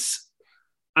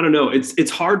I don't know, it's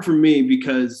hard for me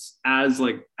because as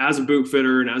a boot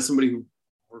fitter and as somebody who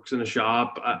works in a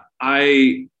shop,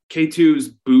 K2's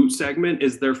boot segment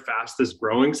is their fastest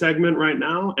growing segment right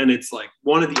now. And it's like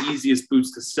one of the easiest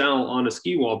boots to sell on a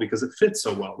ski wall because it fits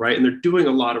so well, right? And they're doing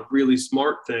a lot of really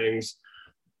smart things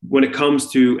when it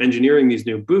comes to engineering these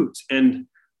new boots. And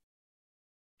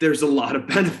there's a lot of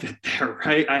benefit there,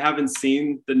 right? I haven't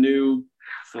seen the new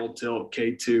full tilt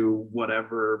K2,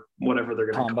 whatever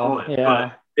they're going to call it. Yeah.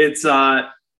 But it's,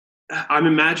 I'm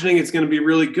imagining it's going to be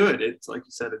really good. It's like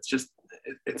you said,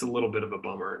 it's a little bit of a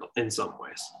bummer in some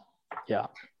ways. Yeah.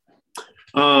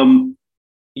 Good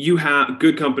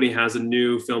Company has a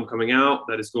new film coming out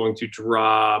that is going to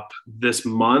drop this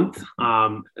month.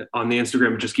 On the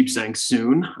Instagram, it just keeps saying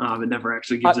soon. It never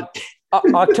actually gives a date.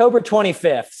 October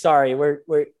 25th. Sorry, we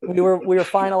were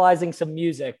finalizing some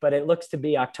music, but it looks to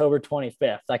be October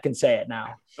 25th. I can say it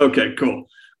now. Okay, cool.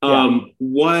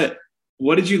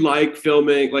 What did you like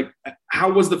filming? Like,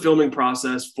 how was the filming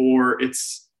process for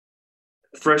its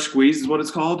Fresh Squeeze is what it's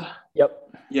called?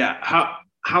 Yep. Yeah.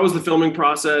 How was the filming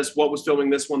process? What was filming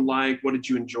this one like? What did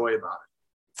you enjoy about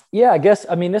it? Yeah, I guess,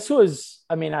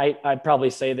 I'd probably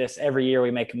say this every year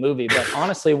we make a movie, but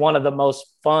honestly, one of the most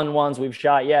fun ones we've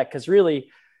shot yet. Cause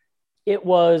really it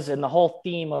was, and the whole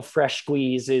theme of Fresh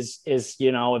Squeeze is,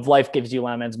 if life gives you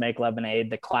lemons, make lemonade,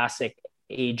 the classic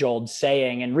age old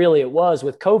saying. And really it was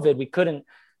with COVID, we couldn't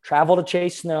travel to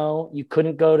chase snow. You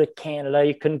couldn't go to Canada.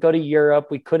 You couldn't go to Europe.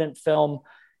 We couldn't film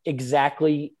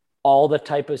exactly all the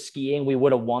type of skiing we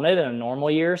would have wanted in a normal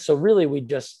year. So really we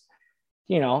just,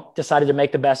 decided to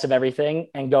make the best of everything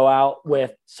and go out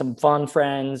with some fun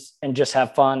friends and just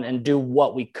have fun and do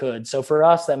what we could. So for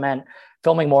us, that meant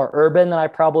filming more urban than I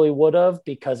probably would have,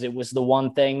 because it was the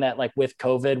one thing that, like, with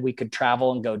COVID, we could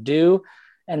travel and go do.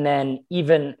 And then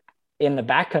even in the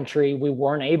backcountry, we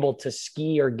weren't able to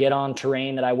ski or get on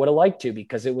terrain that I would have liked to,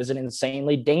 because it was an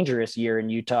insanely dangerous year in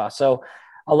Utah. So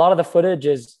a lot of the footage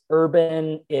is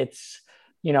urban. It's,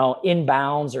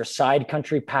 inbounds or side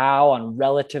country POW on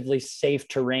relatively safe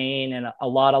terrain, and a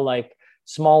lot of like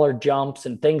smaller jumps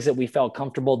and things that we felt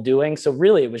comfortable doing. So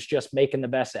really it was just making the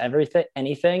best of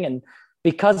anything. And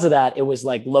because of that, it was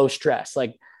like low stress,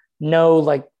 like no,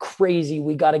 like crazy,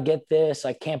 we got to get this.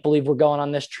 I can't believe we're going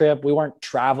on this trip. We weren't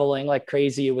traveling like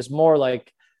crazy. It was more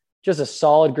like just a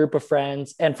solid group of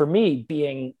friends. And for me,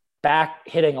 being back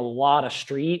hitting a lot of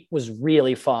street was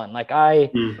really fun. Like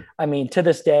I mean, to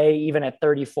this day, even at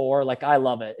 34, like I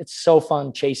love it. It's so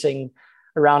fun chasing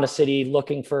around a city,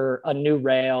 looking for a new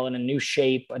rail and a new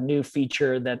shape, a new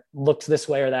feature that looks this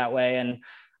way or that way. And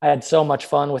I had so much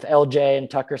fun with LJ and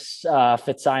Tucker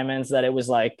Fitzsimons that it was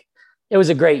a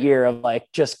great year of like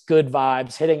just good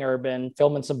vibes, hitting urban,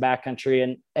 filming some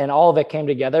backcountry, and all of it came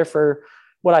together for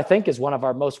what I think is one of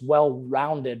our most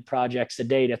well-rounded projects to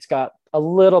date. It's got a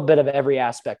little bit of every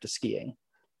aspect of skiing.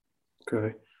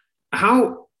 Okay.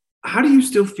 How do you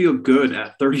still feel good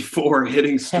at 34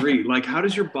 hitting street? Like, how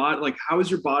is your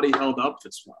body held up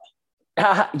this well?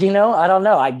 I don't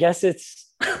know. I guess it's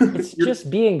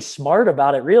just being smart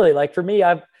about it, really. Like for me,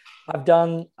 I've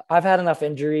had enough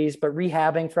injuries, but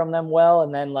rehabbing from them well.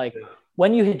 And then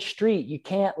when you hit street, you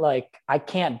can't I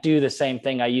can't do the same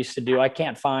thing I used to do. I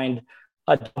can't find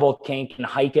a double kink and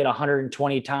hike it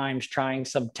 120 times trying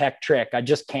some tech trick. I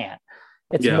just can't.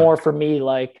 It's more for me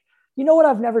what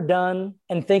I've never done,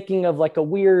 and thinking of like a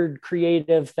weird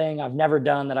creative thing I've never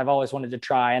done that I've always wanted to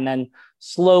try, and then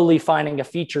slowly finding a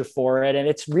feature for it. And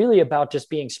it's really about just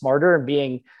being smarter and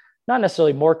being not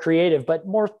necessarily more creative, but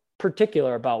more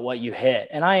particular about what you hit.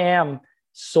 And I am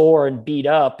sore and beat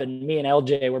up, and me and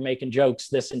LJ were making jokes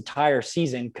this entire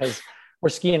season because we're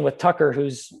skiing with Tucker,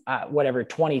 who's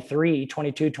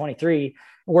 22, 23.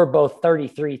 We're both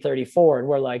 33, 34. And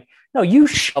we're like, no, you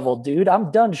shovel, dude. I'm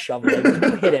done shoveling.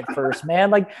 You hit it first, man.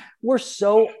 Like, we're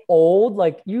so old.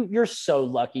 Like, you're so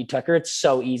lucky, Tucker. It's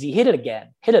so easy. Hit it again.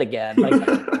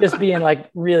 Like, just being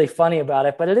like really funny about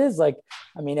it. But it is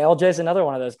LJ's another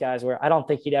one of those guys where I don't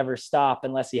think he'd ever stop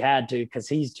unless he had to, because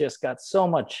he's just got so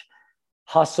much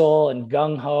hustle and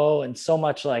gung-ho and so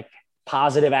much like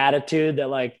positive attitude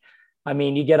that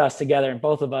you get us together and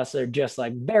both of us are just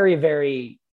like very,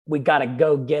 very, we got to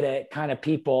go get it kind of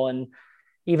people. And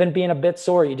even being a bit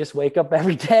sore, you just wake up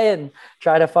every day and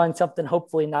try to find something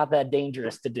hopefully not that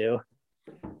dangerous to do.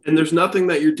 And there's nothing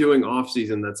that you're doing off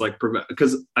season that's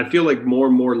because I feel like more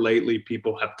and more lately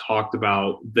people have talked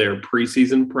about their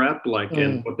preseason prep,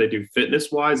 and what they do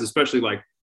fitness wise, especially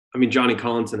Johnny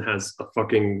Collinson has a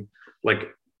fucking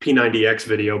P90X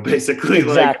video, basically.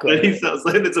 Exactly. Like, he sounds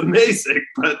like it's amazing.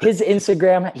 But his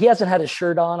Instagram, he hasn't had a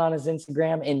shirt on his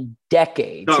Instagram in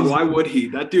decades. God, why would he?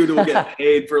 That dude will get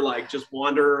paid for like just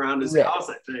wandering around his Yeah. house,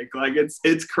 I think. Like,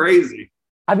 it's crazy.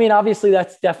 I mean, obviously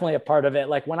that's definitely a part of it.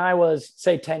 Like when I was,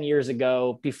 say, 10 years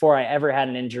ago, before I ever had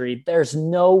an injury, there's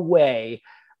no way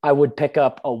I would pick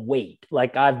up a weight.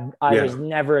 Like I was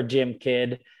never a gym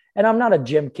kid, and I'm not a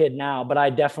gym kid now, but I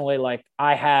definitely, like,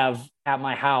 I have at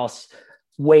my house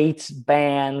weights,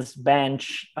 bands,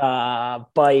 bench,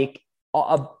 bike,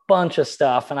 a bunch of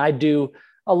stuff. And I do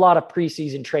a lot of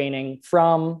preseason training,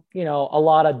 from, a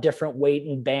lot of different weight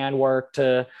and band work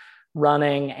to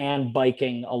running and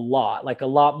biking, a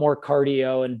lot more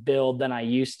cardio and build than I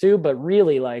used to, but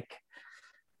really, like,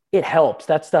 it helps.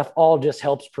 That stuff all just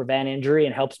helps prevent injury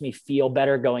and helps me feel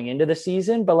better going into the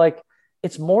season. But like,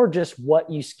 it's more just what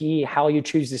you ski, how you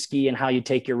choose to ski, and how you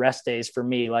take your rest days. For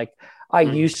me, like, I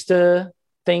used to,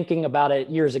 thinking about it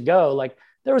years ago, like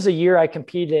there was a year I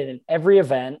competed in every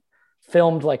event,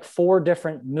 filmed like 4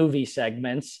 different movie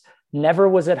segments, never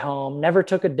was at home, never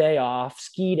took a day off,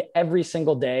 skied every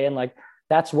single day. And like,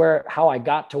 that's how I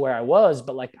got to where I was.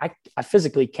 But like, I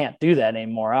physically can't do that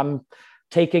anymore. I'm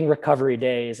taking recovery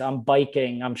days, I'm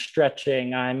biking, I'm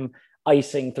stretching, I'm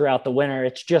icing throughout the winter.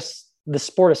 It's just the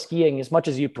sport of skiing. As much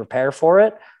as you prepare for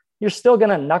it, you're still going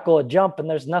to knuckle a jump, and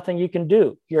there's nothing you can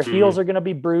do. Your heels are going to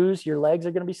be bruised. Your legs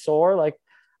are going to be sore. Like,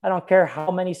 I don't care how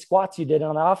many squats you did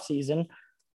on the off season,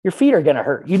 your feet are going to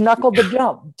hurt. You knuckled the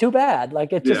jump. Too bad.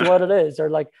 Like, it's just what it is. Or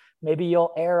like, maybe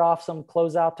you'll air off some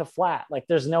closeout to flat. Like,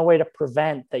 there's no way to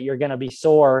prevent that you're going to be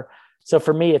sore. So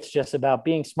for me, it's just about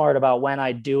being smart about when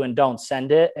I do and don't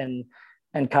send it. And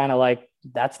kind of like,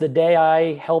 that's the day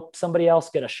I help somebody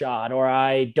else get a shot, or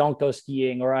I don't go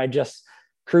skiing, or I just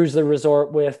cruise the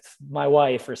resort with my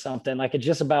wife or something. Like, it's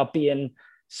just about being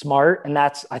smart. And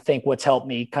that's, I think, what's helped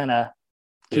me kind of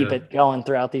keep it going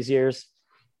throughout these years.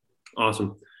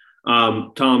 Awesome.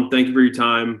 Tom, thank you for your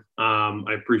time.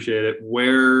 I appreciate it.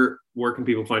 Where can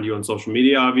people find you on social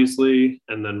media, obviously?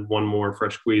 And then one more,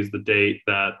 fresh squeeze the date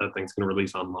that thing's going to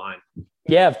release online.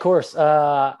 Yeah, of course.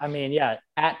 I mean,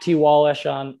 at T Wallish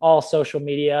on all social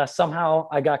media. Somehow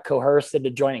I got coerced into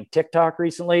joining TikTok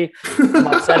recently. I'm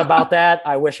upset about that.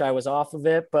 I wish I was off of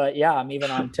it, but yeah, I'm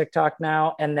even on TikTok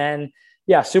now. And then,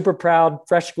 super proud.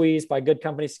 Fresh Squeeze by Good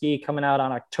Company Ski coming out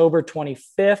on October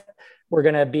 25th. We're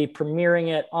going to be premiering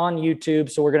it on YouTube.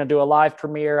 So we're going to do a live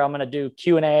premiere. I'm going to do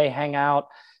Q&A, hangout.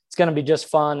 It's going to be just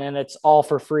fun, and it's all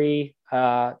for free.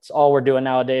 It's all we're doing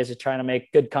nowadays, is trying to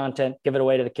make good content, give it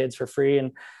away to the kids for free,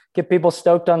 and get people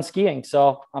stoked on skiing.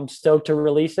 So I'm stoked to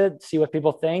release it, see what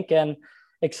people think, and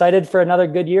excited for another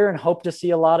good year, and hope to see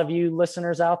a lot of you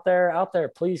listeners out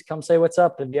there. Please come say what's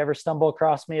up if you ever stumble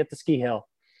across me at the ski hill.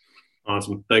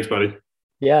 Awesome. Thanks, buddy.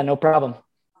 Yeah, no problem.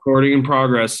 Recording in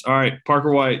progress. All right,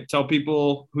 Parker White, tell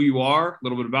people who you are, a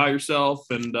little bit about yourself,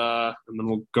 and then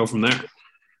we'll go from there.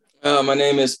 My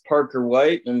name is Parker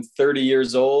White. I'm 30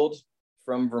 years old,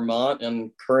 from Vermont,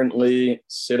 and currently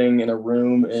sitting in a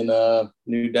room in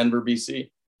New Denver, BC.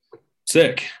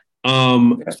 Sick.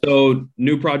 So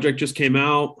new project just came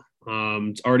out.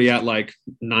 It's already at like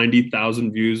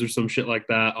 90,000 views or some shit like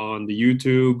that on the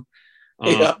YouTube.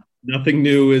 Nothing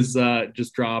new is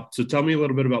just dropped. So tell me a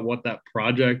little bit about what that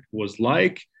project was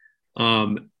like,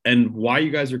 and why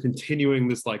you guys are continuing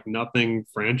this like nothing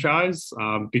franchise.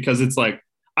 Because it's like,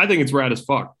 I think it's rad as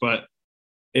fuck, but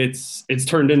it's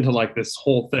turned into like this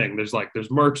whole thing.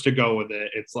 There's merch to go with it.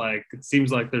 It's like, it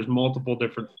seems like there's multiple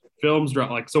different films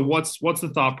drop. Like, so what's the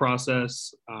thought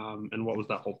process, and what was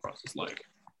that whole process like?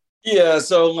 Yeah,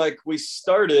 so like we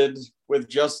started with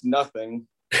just nothing,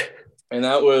 and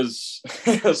that was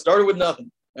started with nothing.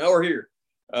 Now we're here.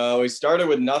 We started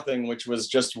with nothing, which was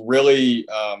just really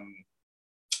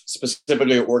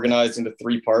specifically organized into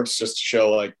 3 parts, just to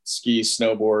show like ski,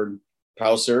 snowboard,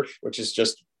 pow surf, which is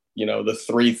just, the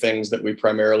 3 things that we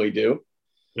primarily do.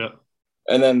 Yeah.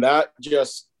 And then that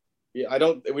just, we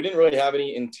didn't really have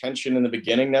any intention in the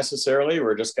beginning necessarily.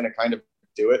 We're just going to kind of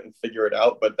do it and figure it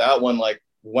out. But that one like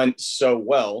went so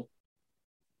well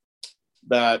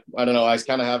that, I don't know, I was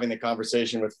kind of having the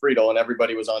conversation with Friedel, and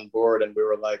everybody was on board, and we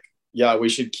were like, yeah, we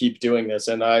should keep doing this.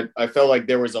 And I felt like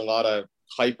there was a lot of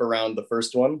hype around the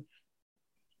first one.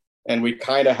 And we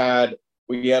had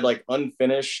like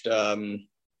unfinished,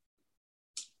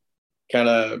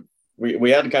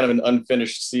 we had kind of an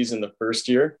unfinished season the first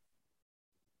year.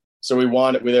 So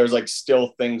there was like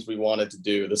still things we wanted to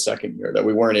do the second year that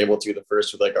we weren't able to the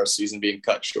first, with like our season being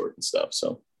cut short and stuff.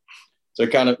 So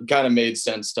it kind of made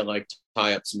sense to like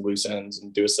tie up some loose ends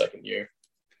and do a second year.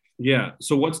 Yeah.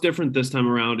 So what's different this time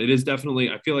around? It is definitely,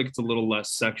 I feel like it's a little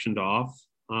less sectioned off.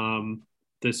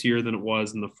 this year than it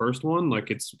was in the first one.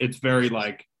 Like it's very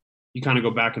like you kind of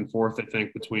go back and forth, I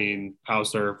think, between pow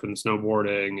surf and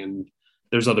snowboarding, and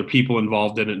there's other people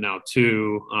involved in it now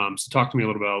too. So talk to me a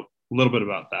little bit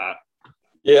about that.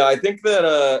 Yeah, I think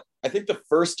that I think the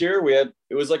first year we had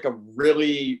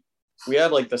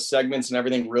like the segments and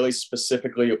everything really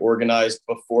specifically organized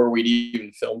before we'd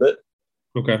even filmed it.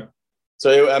 Okay. So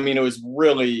it was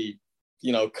really,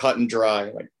 cut and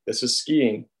dry. Like, this is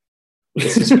skiing,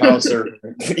 this is pow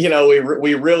surfing.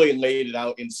 We really laid it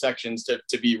out in sections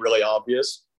to be really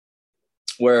obvious.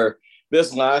 Where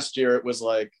this last year it was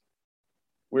like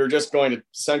we were just going to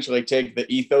essentially take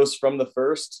the ethos from the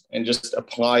first and just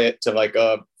apply it to like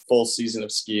a full season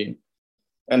of skiing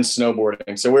and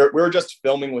snowboarding. So we were just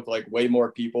filming with like way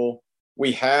more people.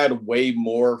 We had way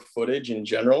more footage in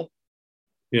general.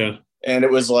 Yeah. And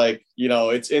it was like,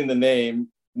 it's in the name,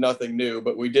 nothing new,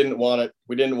 but we didn't want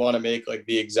to make like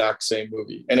the exact same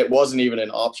movie. And it wasn't even an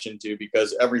option to,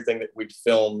 because everything that we'd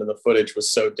filmed and the footage was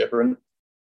so different.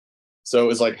 So it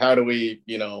was like, how do we,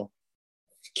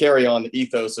 carry on the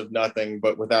ethos of nothing,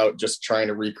 but without just trying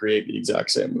to recreate the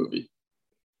exact same movie?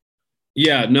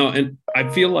 Yeah, no, and I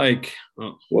feel like,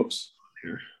 whoops,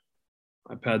 here,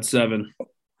 iPad 7.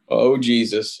 Oh,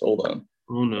 Jesus. Hold on.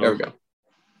 Oh, no. There we go.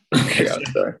 Okay.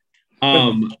 Sorry.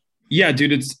 Yeah,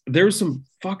 dude, there's some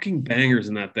fucking bangers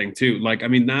in that thing too. Like, I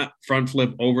mean, that front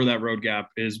flip over that road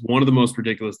gap is one of the most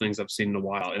ridiculous things I've seen in a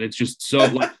while. And it's just so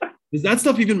like, does that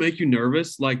stuff even make you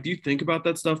nervous? Like, do you think about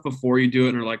that stuff before you do it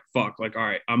and are like, fuck, like, all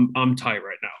right, I'm tight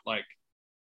right now. Like,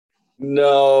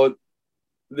 no,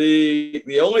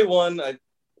 the only one I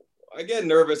get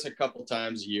nervous a couple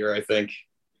times a year, I think.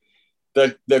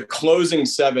 The closing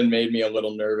 7 made me a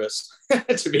little nervous,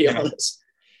 to be honest.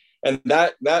 And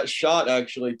that shot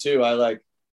actually too, I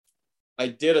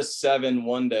did a 7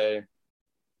 one day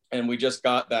and we just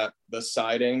got the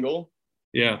side angle.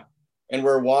 Yeah. And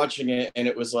we're watching it and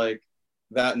it was like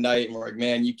that night and we're like,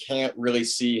 man, you can't really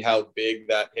see how big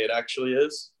that hit actually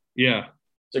is. Yeah.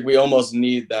 It's like we almost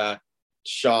need that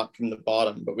shot from the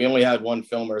bottom, but we only had one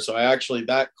filmer. So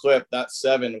that clip, that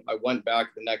 7, I went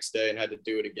back the next day and had to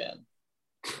do it again.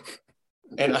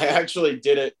 And I actually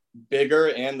did it bigger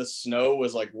and the snow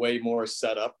was like way more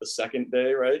set up the second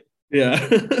day, right? Yeah.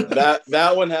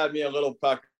 that one had me a little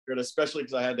puckered, especially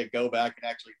because I had to go back and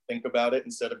actually think about it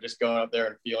instead of just going up there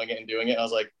and feeling it and doing it. I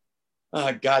was like,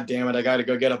 oh, God damn it, I got to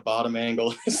go get a bottom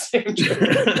angle.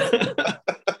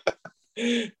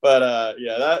 But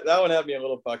yeah, that one had me a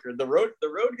little puckered. The road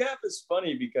gap is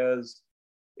funny because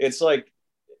it's like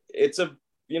it's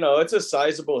a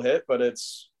sizable hit, but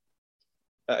it's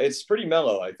pretty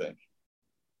mellow, I think.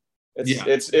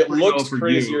 It looks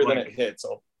crazier than it hits.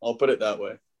 I'll put it that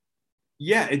way.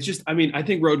 Yeah, it's just, I mean, I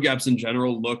think road gaps in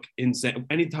general look insane.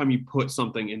 Anytime you put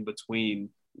something in between,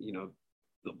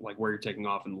 like where you're taking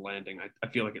off and landing, I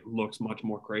feel like it looks much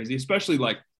more crazy, especially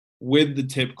like with the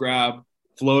tip grab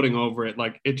floating over it.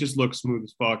 Like it just looks smooth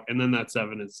as fuck. And then that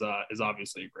 7 is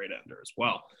obviously a great ender as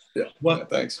well. Yeah. Well,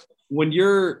 thanks. When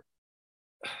you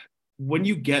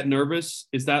get nervous,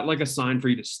 is that like a sign for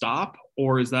you to stop,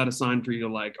 or is that a sign for you to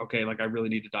like, okay, like I really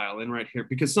need to dial in right here?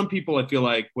 Because some people, I feel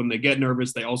like when they get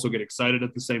nervous, they also get excited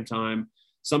at the same time.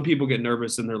 Some people get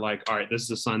nervous and they're like, all right, this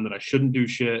is a sign that I shouldn't do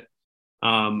shit.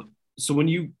 So when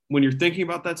you're thinking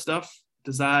about that stuff,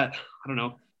 does that, I don't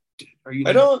know, are you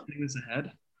thinking this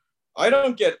ahead? I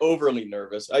don't get overly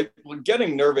nervous.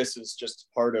 Getting nervous is just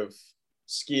part of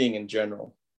skiing in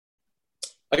general.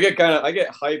 I get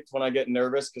hyped when I get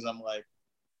nervous because I'm like,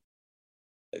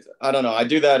 I don't know. I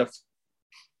do that.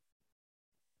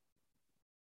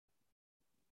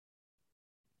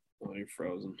 Oh, you're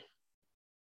frozen.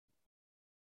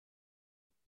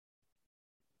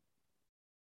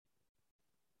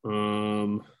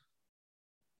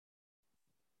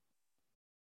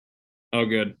 Oh,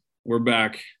 good. We're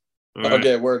back. All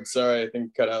okay, right. Word. Sorry, I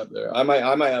think cut out there. I might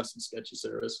have some sketchy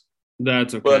service.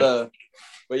 That's okay.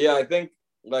 But yeah, I think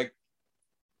like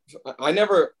I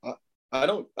don't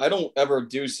ever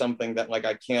do something that like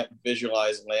I can't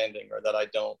visualize landing or that I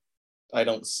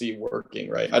don't see working,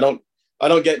 right? I don't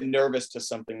get nervous to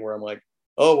something where I'm like,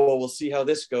 oh well, we'll see how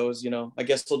this goes, I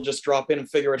guess we'll just drop in and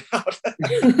figure it out.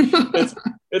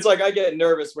 It's like I get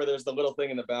nervous where there's the little thing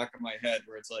in the back of my head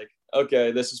where it's like,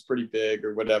 okay, this is pretty big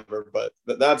or whatever, but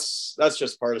that's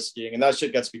just part of skiing, and that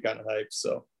shit gets me kind of hyped.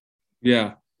 So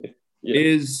yeah.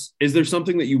 Is there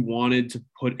something that you wanted to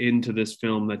put into this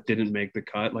film that didn't make the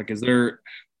cut? Like, is there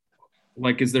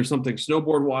something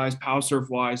snowboard wise, pow surf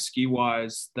wise, ski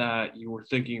wise that you were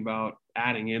thinking about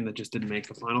adding in that just didn't make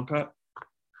the final cut?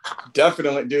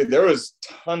 Definitely, dude. There was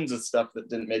tons of stuff that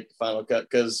didn't make the final cut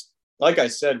because like I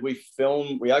said, we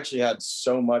actually had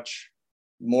so much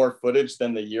more footage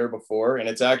than the year before. And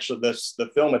it's actually the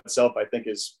film itself, I think,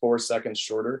 is 4 seconds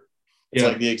shorter. It's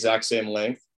like the exact same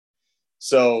length.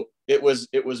 So it was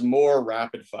more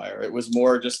rapid fire. It was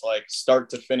more just like start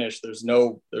to finish. There's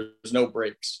no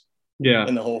breaks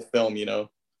in the whole film, you know?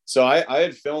 So I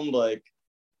had filmed like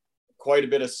quite a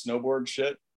bit of snowboard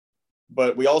shit,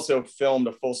 but we also filmed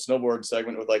a full snowboard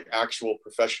segment with like actual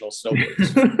professional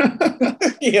snowboarders,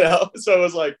 you know? So it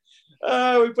was like,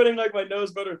 we put in like my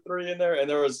nose motor 3 in there. And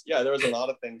there was a lot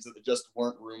of things that just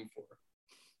wasn't room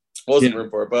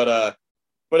for, but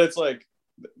it's like,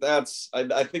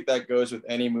 I think that goes with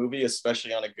any movie,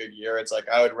 especially on a good year. It's like,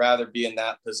 I would rather be in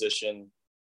that position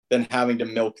than having to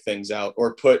milk things out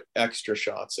or put extra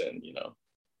shots in, you know?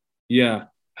 Yeah.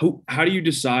 How do you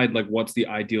decide like what's the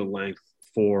ideal length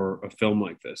for a film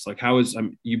like this? Like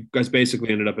you guys basically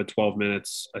ended up at 12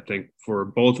 minutes, I think, for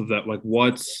both of that. Like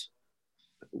what's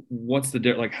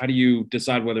the like, how do you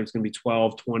decide whether it's going to be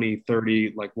 12, 20,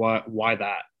 30? Like why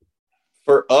that?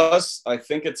 For us, I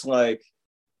think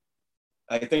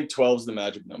 12 is the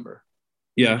magic number.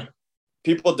 Yeah.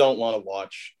 People don't want to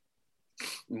watch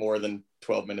more than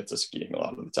 12 minutes of skiing a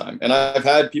lot of the time. And I've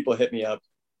had people hit me up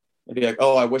and be like,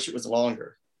 oh, I wish it was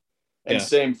longer. And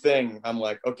same thing. I'm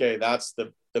like, okay, that's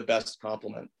the best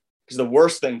compliment. Because the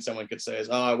worst thing someone could say is,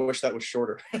 oh, I wish that was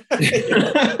shorter.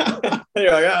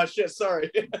 You're like, oh shit, sorry.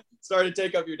 Sorry to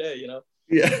take up your day, you know?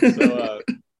 Yeah. So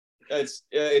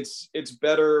it's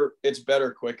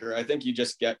better quicker. I think you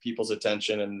just get people's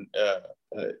attention, and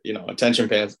you know,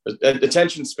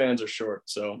 attention spans are short.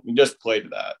 So you just play to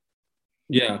that.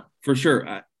 Yeah, for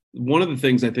sure. One of the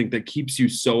things I think that keeps you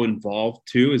so involved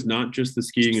too is not just the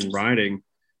skiing and riding,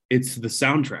 it's the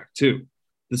soundtrack too.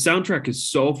 The soundtrack is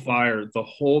so fire the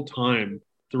whole time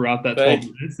throughout that 12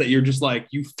 minutes that you're just like,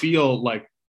 you feel like,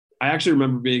 I actually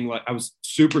remember being like, I was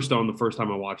super stoned the first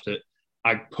time I watched it.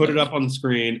 I put it up on the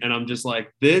screen and I'm just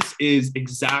like, this is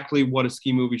exactly what a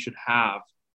ski movie should have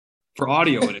for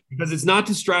audio in it, because it's not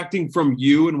distracting from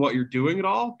you and what you're doing at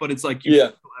all, but it's like you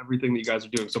feel everything that you guys are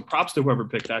doing. So props to whoever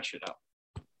picked that shit up.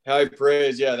 High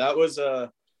praise. Yeah, that was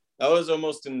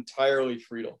almost entirely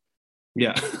Friedel.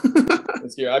 Yeah.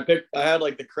 This year I had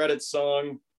like the credits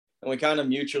song, and we kind of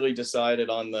mutually decided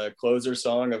on the closer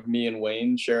song of me and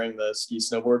Wayne sharing the ski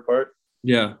snowboard part.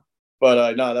 Yeah.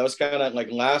 But no, that was kind of like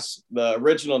the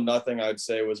original Nothing, I'd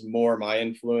say, was more my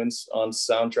influence on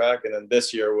soundtrack. And then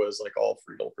this year was like all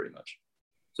Friedel pretty much.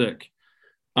 Sick.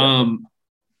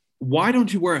 Why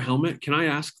don't you wear a helmet? Can I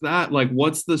ask that? Like,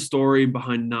 what's the story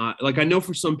behind not, like, I know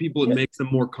for some people it makes them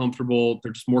more comfortable.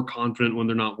 They're just more confident when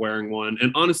they're not wearing one.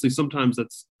 And honestly, sometimes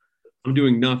I'm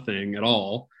doing nothing at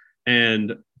all.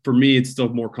 And for me, it's still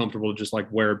more comfortable to just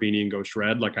like wear a beanie and go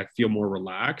shred. Like I feel more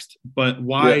relaxed. But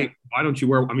why don't you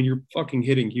wear? I mean, you're fucking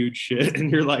hitting huge shit, and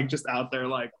you're like just out there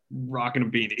like rocking a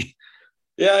beanie.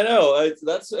 Yeah, I know.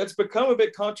 It's become a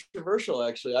bit controversial,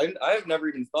 actually. I have never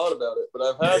even thought about it, but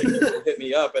I've had people hit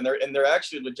me up, and they're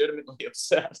actually legitimately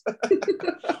upset.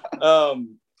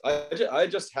 I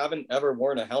just haven't ever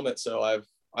worn a helmet, so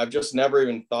I've just never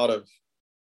even thought of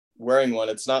wearing one.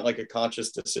 It's not like a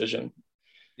conscious decision.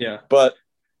 Yeah, but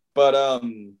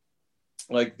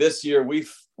like this year we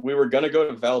were gonna go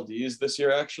to Valdez this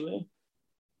year actually,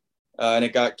 and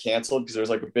it got canceled because there was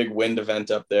like a big wind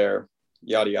event up there,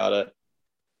 yada yada.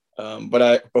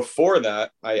 But before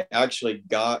that, I actually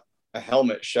got a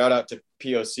helmet. Shout out to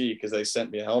POC because they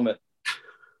sent me a helmet,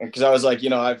 and because I was like, you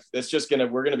know,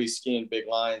 we're gonna be skiing big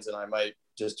lines, and I might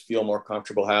just feel more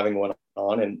comfortable having one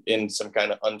on and in some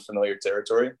kind of unfamiliar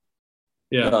territory.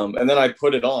 Yeah. And then I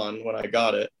put it on when I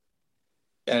got it,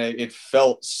 and it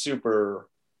felt super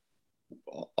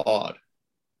odd.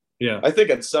 Yeah. I think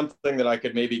it's something that I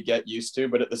could maybe get used to,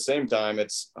 but at the same time,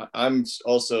 I'm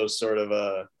also sort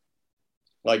of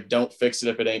like, don't fix it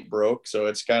if it ain't broke. So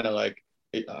it's kind of like,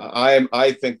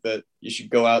 I think that you should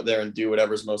go out there and do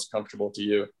whatever's most comfortable to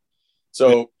you.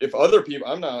 So if other people,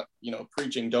 I'm not, you know,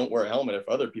 preaching don't wear a helmet. If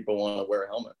other people want to wear a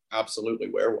helmet, absolutely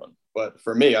wear one. But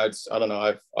for me, I don't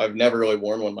know. I've never really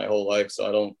worn one my whole life,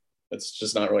 so it's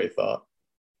just not really a thought.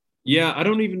 Yeah, I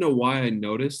don't even know why I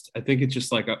noticed. I think it's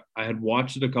just like I had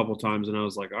watched it a couple times and I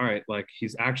was like, all right, like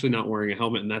he's actually not wearing a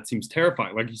helmet, and that seems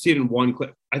terrifying. Like you see it in one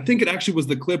clip. I think it actually was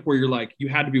the clip where you're like, you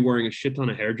had to be wearing a shit ton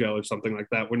of hair gel or something like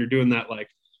that when you're doing that, like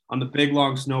on the big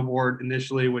long snowboard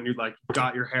initially when you're like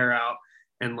got your hair out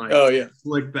and like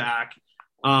slick back.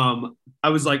 I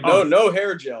was like, no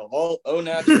hair gel, all au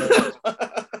natural.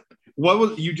 What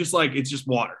was you just like? It's just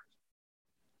water.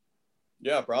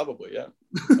 Yeah, probably. Yeah.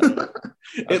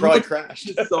 I probably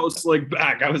crashed. So slick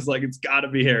back. I was like, it's got to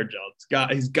be hair gel.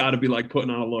 He's got to be like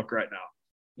putting on a look right now.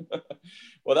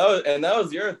 Well, that was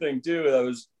the other thing too that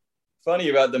was funny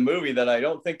about the movie that I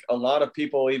don't think a lot of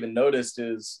people even noticed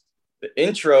is the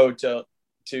intro to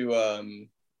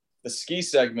the ski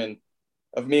segment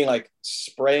of me like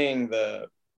spraying the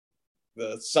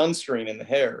sunscreen in the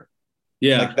hair.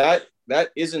 Yeah. Like that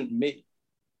isn't me.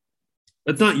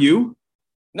 That's not you?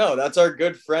 No, that's our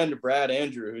good friend Brad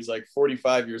Andrew, who's like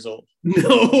 45 years old.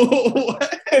 No.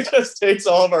 He just takes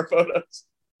all of our photos.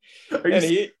 And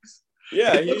It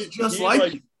looks just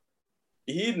like you.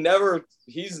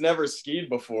 He's never skied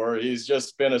before. He's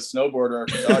just been a snowboarder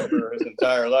and photographer his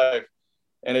entire life.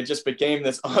 And it just became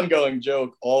this ongoing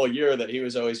joke all year that he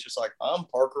was always just like, I'm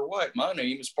Parker White. My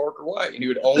name is Parker White. And he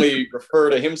would only refer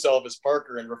to himself as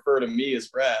Parker and refer to me as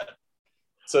Brad.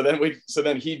 So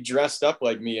then he dressed up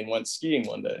like me and went skiing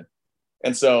one day.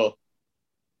 And so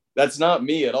that's not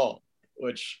me at all,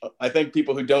 which I think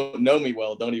people who don't know me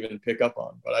well don't even pick up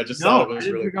on. But I just thought it was I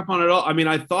didn't really pick up on it at all. I mean,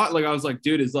 I was like,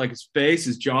 dude, his face,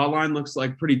 his jawline looks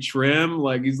like pretty trim.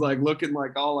 Like he's like looking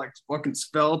like all like fucking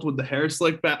svelte with the hair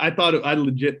slicked back. I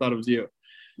legit thought it was you.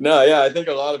 No, yeah, I think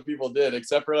a lot of people did,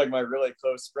 except for like my really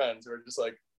close friends who are just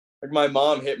like my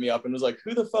mom hit me up and was like,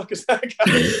 who the fuck is that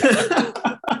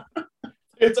guy?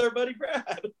 It's our buddy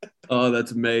Brad. Oh,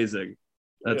 that's amazing.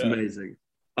 That's amazing.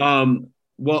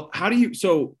 Well,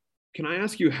 can I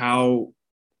ask you how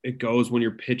it goes when you're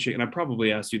pitching? And I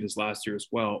probably asked you this last year as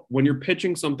well. When you're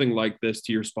pitching something like this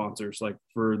to your sponsors, like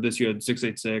for this, you had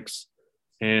 686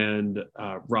 and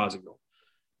Rossignol.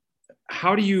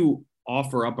 How do you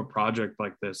offer up a project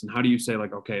like this? And how do you say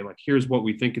like, okay, like here's what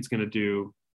we think it's going to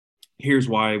do. Here's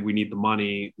why we need the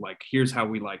money. Like, here's how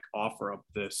we like offer up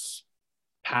this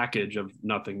package of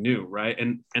nothing new, right?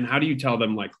 And how do you tell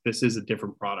them like this is a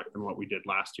different product than what we did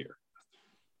last year?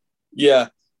 Yeah,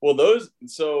 well,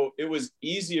 so it was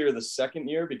easier the second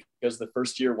year because the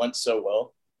first year went so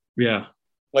well. Yeah,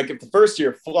 like if the first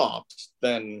year flopped,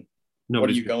 then what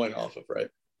are you going off of, right?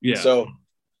 Yeah. So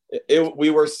we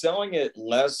were selling it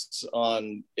less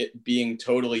on it being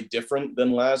totally different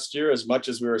than last year as much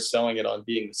as we were selling it on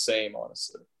being the same,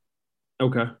 honestly.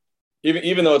 Okay.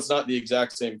 Even though it's not the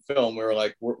exact same film, we were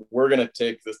like, we're going to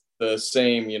take the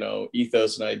same,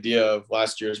 ethos and idea of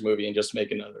last year's movie and just make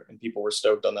another. And people were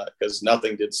stoked on that because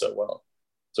nothing did so well.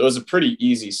 So it was a pretty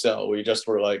easy sell. We just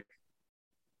were like,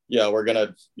 yeah, we're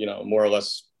going to, more or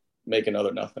less make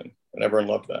another Nothing. And everyone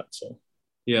loved that. So,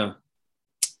 yeah.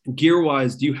 Gear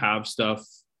wise, do you have stuff?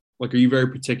 Like, are you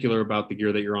very particular about the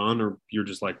gear that you're on, or you're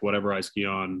just like, whatever I ski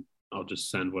on, I'll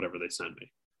just send whatever they send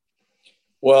me?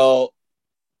 Well,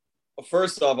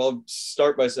 first off, I'll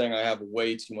start by saying I have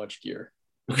way too much gear.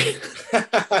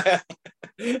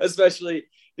 Especially,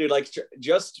 dude, like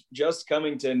just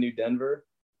coming to New Denver,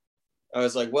 I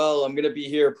was like, well, I'm going to be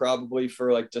here probably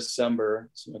for like December.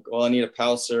 So I'm like, well, I need a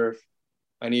PAL surf.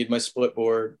 I need my split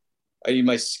board. I need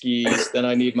my skis. Then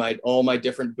I need all my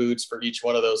different boots for each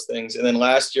one of those things. And then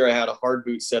last year I had a hard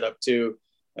boot set up too.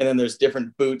 And then there's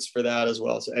different boots for that as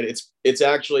well. So it's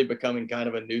actually becoming kind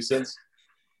of a nuisance.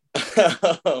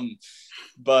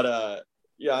 But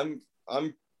yeah,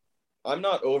 I'm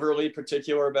not overly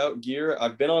particular about gear.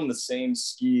 I've been on the same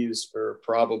skis for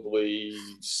probably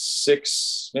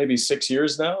 6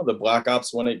 years now, the Black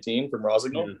Ops 118 from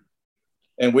Rossignol. Yeah.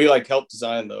 And we like helped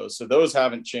design those. So those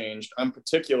haven't changed. I'm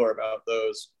particular about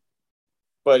those.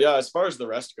 But yeah, as far as the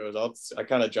rest goes, I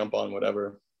kind of jump on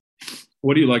whatever.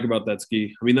 What do you like about that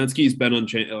ski? I mean, that ski's been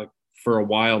unchanged for a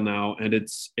while now, and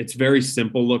it's very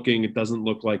simple looking. It doesn't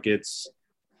look like it's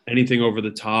anything over the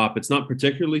top. It's not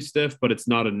particularly stiff, but it's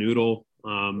not a noodle.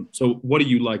 So what do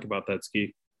you like about that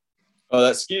ski? Oh,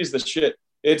 that ski is the shit.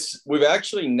 We've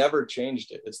actually never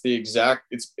changed it.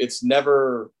 It's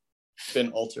never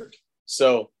been altered.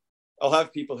 So I'll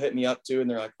have people hit me up too, and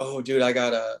they're like, "Oh, dude, I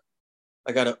got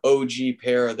an OG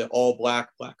pair of the all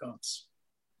black Ops."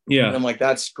 Yeah, and I'm like,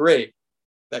 "That's great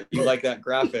that you like that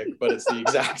graphic, but it's the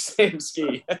exact same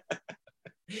ski."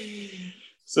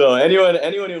 So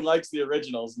anyone who likes the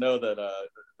originals know that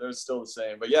they're still the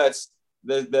same. But yeah, it's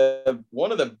the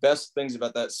one of the best things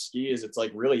about that ski is it's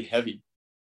like really heavy.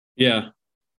 Yeah.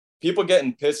 People get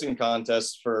in pissing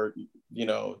contests for,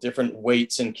 different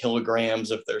weights and kilograms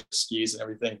of their skis and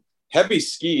everything. Heavy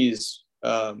skis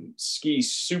ski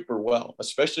super well,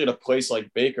 especially at a place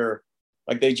like Baker.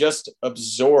 Like they just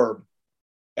absorb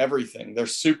everything. They're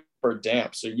super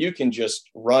damp. So you can just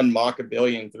run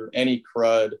Mach-a-billion through any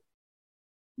crud,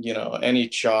 any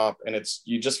chop, and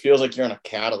you just feels like you're in a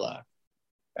Cadillac.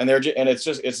 And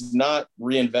it's not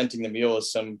reinventing the wheel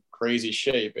as some crazy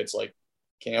shape. It's like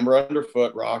camber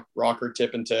underfoot, rocker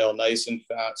tip and tail, nice and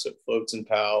fat, so it floats in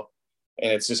POW,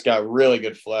 and it's just got really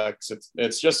good flex.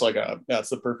 It's just like it's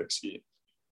the perfect ski.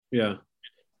 Yeah.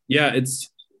 Yeah. It's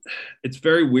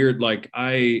very weird. Like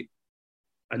I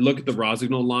look at the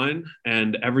Rossignol line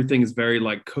and everything is very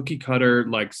like cookie cutter,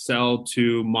 like sell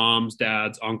to moms,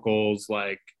 dads, uncles,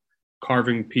 like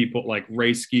carving people, like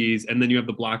race skis. And then you have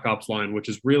the Black Ops line, which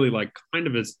is really like kind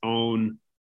of its own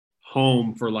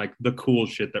home for like the cool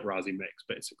shit that Rossi makes,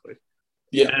 basically.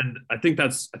 Yeah. And I think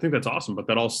that's awesome. But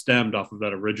that all stemmed off of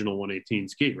that original 118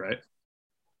 ski, right?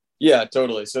 Yeah,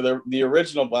 totally. So the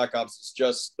original Black Ops is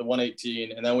just the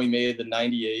 118, and then we made the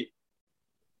 98,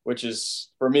 which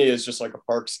is for me is just like a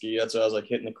park ski. That's what I was like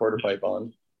hitting the quarter pipe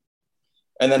on.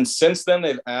 And then since then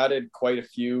they've added quite a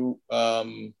few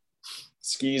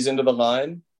skis into the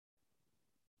line.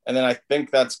 And then I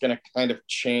think that's going to kind of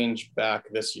change back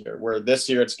this year, where this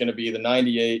year it's going to be the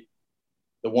 98,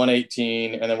 the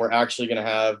 118, and then we're actually going to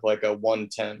have like a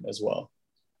 110 as well.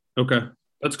 Okay.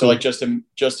 That's So cool. like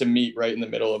just to meet right in the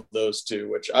middle of those two,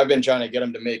 which I've been trying to get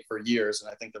them to make for years, and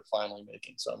I think they're finally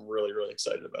making. So I'm really, really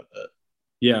excited about that.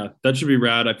 Yeah, that should be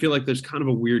rad. I feel like there's kind of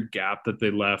a weird gap that they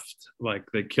left. Like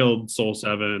they killed Soul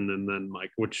 7 and then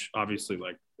like, which obviously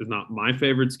like is not my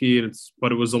favorite ski, and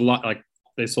but it was a lot like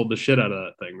they sold the shit out of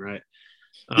that thing, right?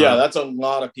 Yeah, that's a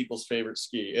lot of people's favorite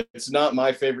ski. It's not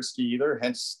my favorite ski either,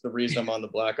 hence the reason I'm on the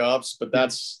Black Ops, but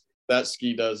that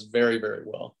ski does very, very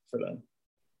well for them.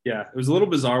 Yeah, it was a little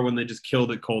bizarre when they just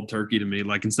killed it cold turkey to me.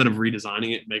 Like instead of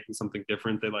redesigning it, making something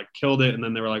different, they like killed it, and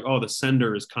then they were like, "Oh, the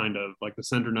Sender is kind of like the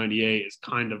Sender 98 is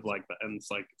kind of like the," and it's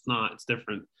like it's not, it's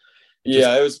different.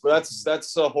 Yeah, it was.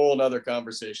 That's a whole nother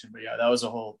conversation. But yeah, that was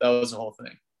a whole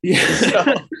thing. Yeah.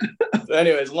 So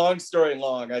anyways, long story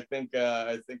long, I think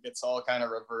it's all kind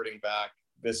of reverting back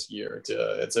this year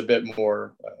to it's a bit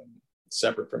more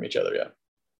separate from each other. Yeah.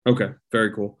 Okay.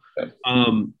 Very cool. Okay.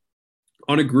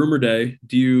 On a groomer day,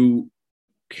 do you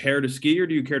care to ski or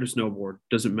do you care to snowboard?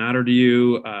 Does it matter to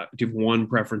you? Do you have one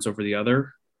preference over the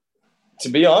other? To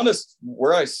be honest,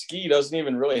 where I ski doesn't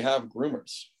even really have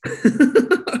groomers.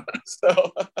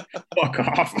 So fuck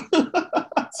off.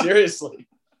 Seriously,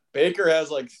 Baker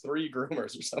has like 3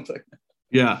 groomers or something.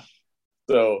 Yeah.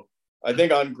 So I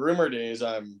think on groomer days,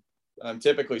 I'm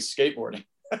typically skateboarding.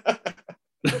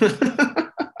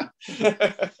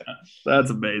 That's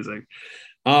amazing.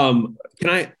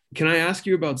 Can I ask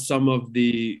you about some of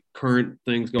the current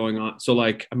things going on? So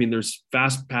like, I mean, there's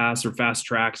Fast Pass or Fast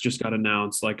Tracks just got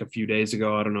announced like a few days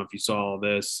ago. I don't know if you saw all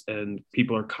this, and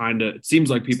people are it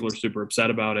seems like people are super upset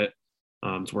about it.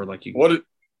 It's where like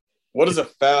what is a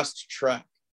fast track?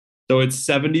 So it's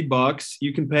 $70.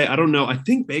 You can pay, I don't know. I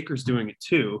think Baker's doing it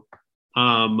too.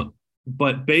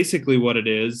 But basically what it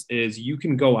is you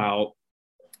can go out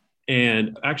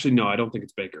and actually, no, I don't think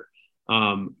it's Baker.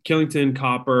 Killington,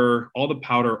 Copper, all the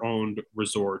Powder owned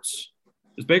resorts.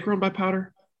 Is Baker owned by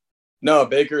Powder? No,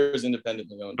 Baker is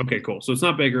independently owned. Okay, cool. So it's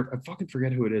not Baker. I fucking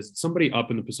forget who it is. It's somebody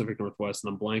up in the Pacific Northwest,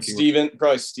 and I'm blanking.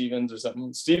 Probably Stevens or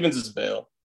something. Stevens is Vail.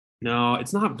 No,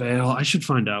 it's not Vail. I should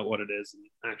find out what it is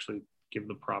and actually give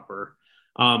the proper.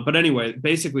 But anyway,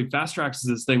 basically, Fast Tracks is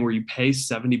this thing where you pay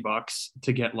 $70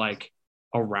 to get like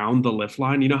around the lift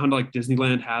line. You know how like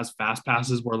Disneyland has fast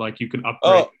passes where like you can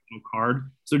upgrade a card.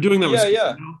 So they're doing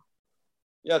that.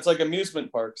 Yeah, it's like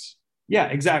amusement parks. Yeah,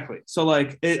 exactly. So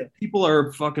like people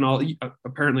are fucking all.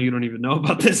 Apparently, you don't even know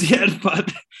about this yet,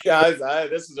 but yeah,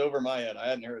 this is over my head. I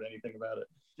hadn't heard anything about it,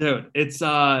 dude. It's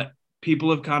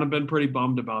people have kind of been pretty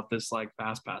bummed about this like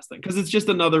fast pass thing because it's just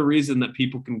another reason that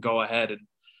people can go ahead and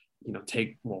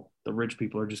the rich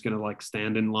people are just going to like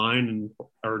stand in line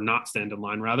or not stand in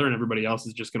line rather, and everybody else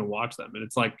is just going to watch them. And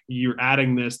it's like you're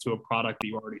adding this to a product that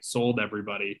you already sold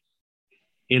everybody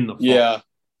in the fall. Yeah.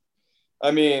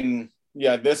 I mean,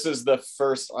 yeah, this is the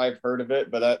first I've heard of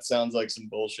it, but that sounds like some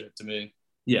bullshit to me.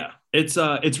 Yeah, it's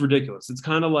ridiculous. It's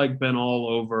kind of like been all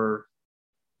over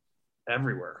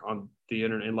everywhere on the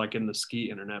internet and like in the ski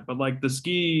internet, but like the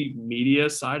ski media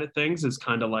side of things is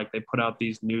kind of like they put out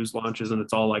these news launches and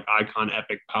it's all like Icon,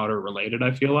 Epic, Powder related,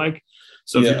 I feel like.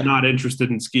 So if you're not interested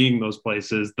in skiing those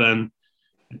places, then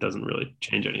it doesn't really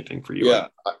change anything for you. Yeah,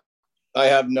 I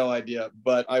have no idea,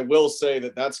 but I will say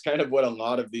that that's kind of what a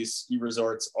lot of these ski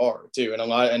resorts are too. And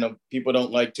I know people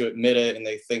don't like to admit it and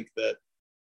they think that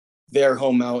their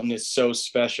home mountain is so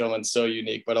special and so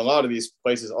unique, but a lot of these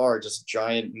places are just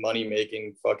giant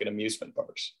money-making fucking amusement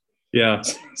parks. Yeah.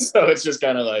 So it's just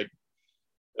kind of like,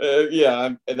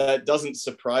 that doesn't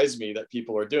surprise me that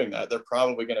people are doing that. They're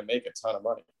probably going to make a ton of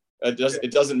money. It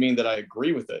doesn't mean that I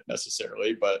agree with it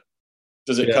necessarily, but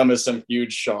does it come as some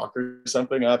huge shock or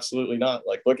something? Absolutely not.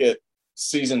 Like, look at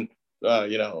season,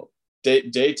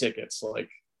 day tickets. Like,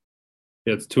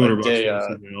 yeah, it's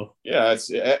 $200. Yeah, it's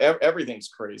everything's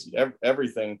crazy.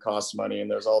 Everything costs money,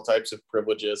 and there's all types of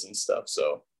privileges and stuff.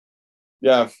 So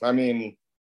Yeah, I mean,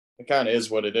 it kind of is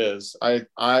what it is.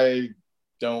 I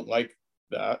don't like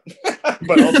that,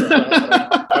 but also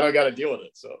I don't got to deal with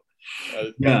it. So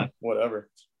Yeah, whatever.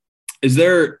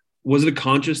 Was it a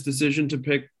conscious decision to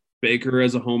pick Baker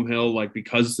as a home hill, like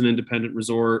because it's an independent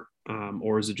resort,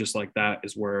 or is it just like that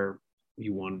is where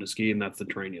you wanted to ski and that's the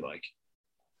terrain you like?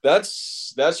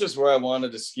 That's just where I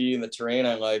wanted to ski in the terrain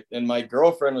I like. And my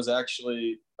girlfriend was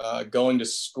actually has been going to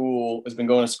school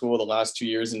the last 2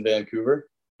 years in Vancouver.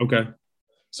 Okay.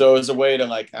 So it was a way to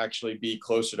like actually be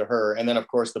closer to her. And then of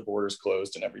course the borders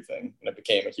closed and everything, and it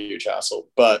became a huge hassle.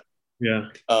 But yeah,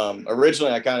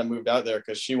 originally I kind of moved out there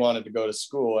because she wanted to go to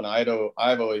school, and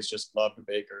I've always just loved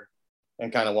Baker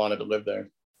and kind of wanted to live there.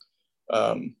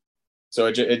 So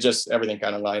it just everything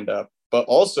kind of lined up. But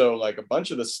also, like, a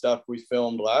bunch of the stuff we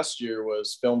filmed last year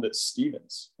was filmed at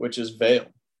Stevens, which is Vail.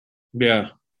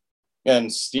 Yeah.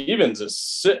 And Stevens is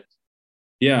sick.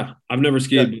 Yeah. I've never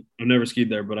skied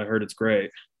there, but I heard it's great.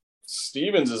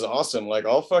 Stevens is awesome. Like,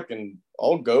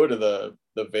 I'll go to the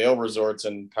Vail resorts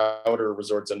and Powder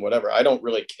resorts and whatever. I don't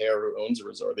really care who owns a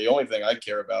resort. The only thing I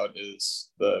care about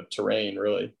is the terrain,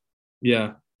 really.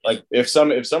 Yeah. Like, if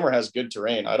somewhere has good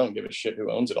terrain, I don't give a shit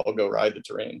who owns it. I'll go ride the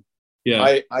terrain.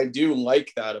 Yeah. I do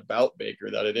like that about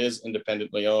Baker, that it is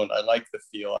independently owned. I like the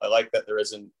feel. I like that there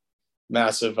isn't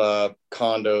massive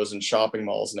condos and shopping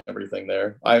malls and everything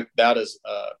there. That is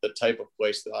the type of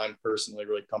place that I'm personally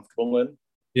really comfortable in.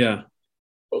 Yeah.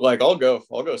 But like, I'll go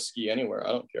ski anywhere.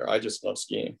 I don't care. I just love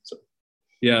skiing. So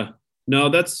yeah. No,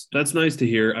 that's nice to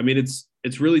hear. I mean,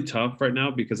 it's really tough right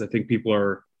now because I think people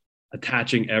are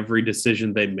attaching every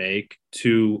decision they make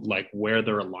to like where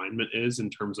their alignment is in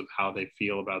terms of how they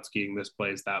feel about skiing this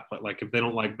place, that place. Like if they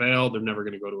don't like Vail, they're never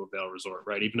going to go to a Vail resort,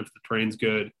 right? Even if the terrain's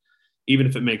good, even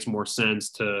if it makes more sense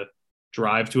to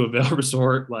drive to a Vail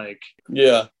resort, like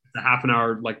yeah, a half an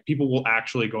hour, like people will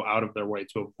actually go out of their way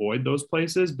to avoid those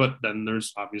places. But then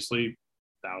there's obviously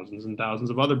thousands and thousands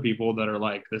of other people that are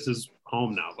like, this is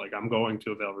home now. Like I'm going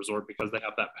to a Vail resort because they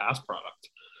have that pass product.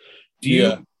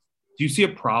 Do you see a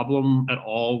problem at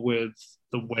all with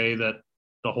the way that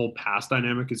the whole pass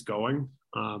dynamic is going?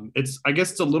 I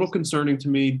guess it's a little concerning to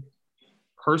me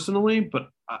personally, but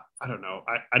I don't know.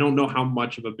 I don't know how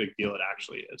much of a big deal it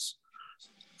actually is.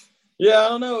 Yeah, I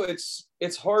don't know.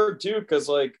 It's hard too, because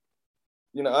like,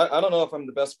 you know, I don't know if I'm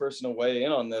the best person to weigh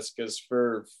in on this, because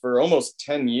for almost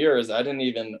 10 years, I didn't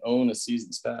even own a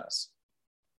season's pass.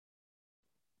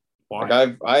 Why?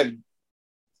 Like I've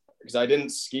because I didn't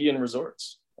ski in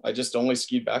resorts. I just only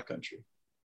skied backcountry.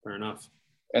 Fair enough.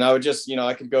 And I would just, you know,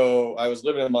 I was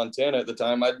living in Montana at the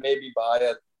time. I'd maybe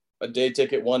buy a day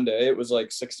ticket one day. It was like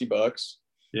 $60.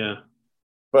 Yeah.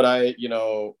 But I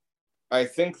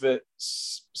think that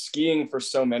skiing for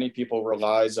so many people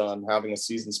relies on having a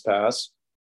season's pass.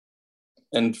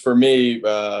 And for me,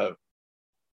 a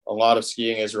lot of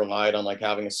skiing is relied on like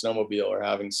having a snowmobile or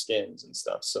having skins and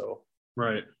stuff. So,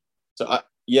 right. So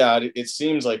it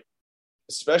seems like,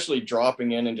 especially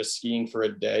dropping in and just skiing for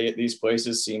a day at these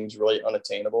places seems really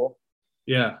unattainable.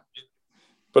 Yeah.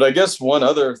 But I guess one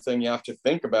other thing you have to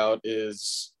think about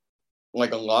is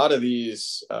like a lot of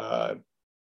these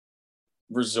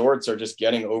resorts are just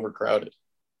getting overcrowded.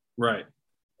 Right.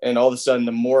 And all of a sudden,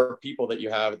 the more people that you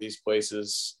have at these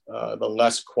places, the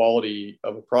less quality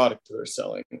of a product they're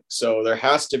selling. So there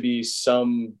has to be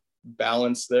some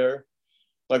balance there.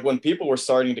 Like when people were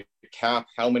starting to cap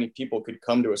how many people could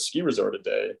come to a ski resort a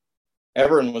day,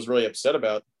 everyone was really upset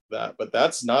about that, but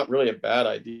that's not really a bad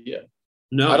idea.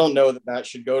 No, I don't know that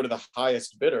should go to the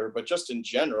highest bidder, but just in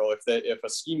general, if a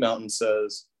ski mountain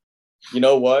says, you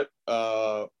know what,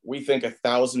 we think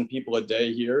 1,000 people a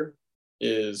day here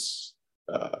is,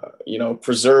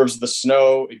 preserves the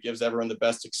snow, it gives everyone the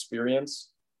best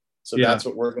experience. So that's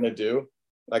what we're going to do.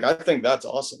 Like, I think that's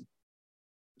awesome.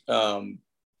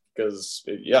 Because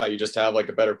you just have like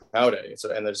a better pow day. So,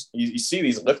 and there's you see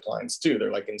these lift lines too. They're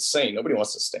like insane. Nobody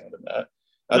wants to stand in that.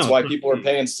 That's why people are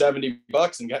paying $70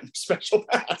 and getting a special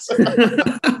pass.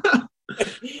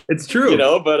 It's true,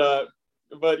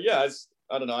 but yeah,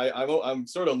 I don't know. I'm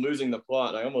sort of losing the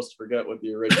plot. I almost forget what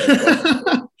the original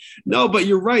was. No, but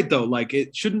you're right though. Like,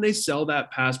 shouldn't they sell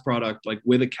that pass product like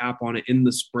with a cap on it in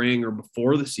the spring or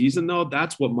before the season though?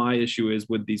 That's what my issue is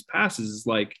with these passes. Is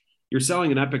like, you're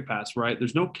selling an Epic Pass, right?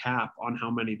 There's no cap on how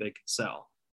many they can sell,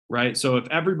 right? So if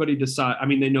everybody decide, I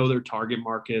mean, they know their target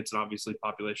markets and obviously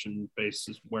population base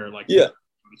is where like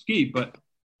ski. But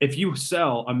if you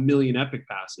sell 1 million Epic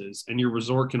Passes and your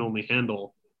resort can only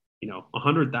handle,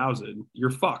 100,000, you're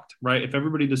fucked, right? If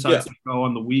everybody decides to go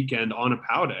on the weekend on a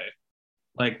pow day,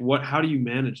 like how do you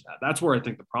manage that? That's where I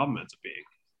think the problem ends up being.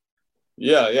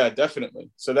 Yeah, definitely.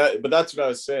 But that's what I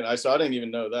was saying. I didn't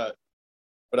even know that.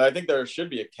 But I think there should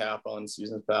be a cap on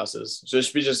season passes. So it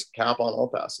should be just cap on all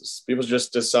passes. People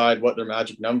just decide what their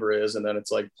magic number is, and then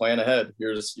it's like plan ahead.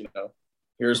 Here's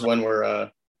when we're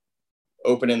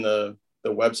opening the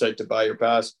website to buy your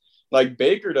pass. Like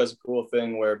Baker does a cool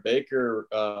thing where Baker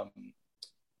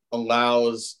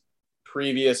allows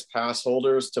previous pass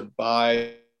holders to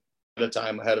buy at a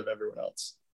time ahead of everyone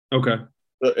else. Okay.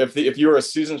 If you were a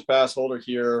season's pass holder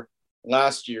here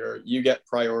last year, you get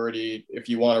priority if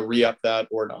you want to re-up that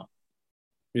or not.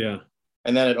 Yeah.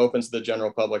 And then it opens to the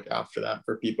general public after that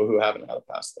for people who haven't had a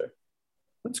pass there.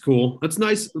 That's cool. That's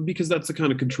nice because that's the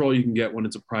kind of control you can get when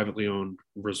it's a privately owned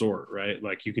resort, right?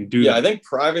 Like you can do Yeah, that. I think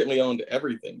privately owned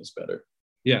everything is better.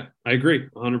 Yeah, I agree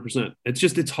 100%.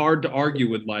 It's hard to argue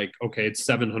with like, okay, it's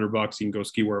 $700. You can go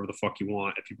ski wherever the fuck you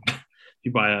want if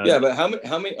you buy a. Yeah, but how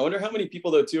many? I wonder how many people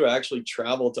though too actually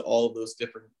travel to all of those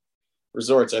different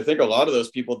resorts. I think a lot of those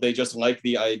people, they just like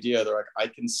the idea. They're like, I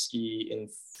can ski in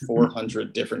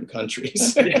 400 different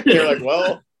countries. You're like,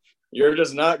 well, you're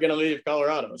just not going to leave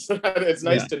Colorado. So it's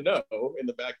nice to know in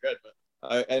the back end,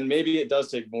 but and maybe it does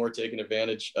take more taken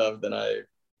advantage of than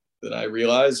I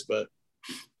realize. But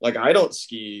like, I don't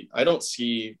ski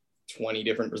 20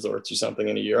 different resorts or something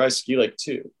in a year. I ski like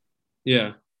 2.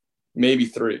 Yeah. Maybe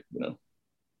 3,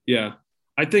 Yeah.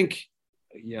 I think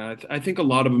a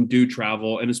lot of them do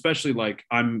travel, and especially like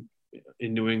I'm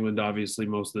in New England, obviously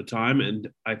most of the time. And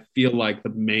I feel like the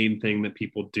main thing that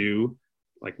people do,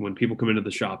 like when people come into the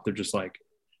shop, they're just like,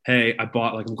 hey, I'm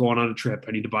going on a trip.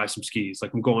 I need to buy some skis.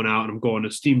 Like I'm going out and I'm going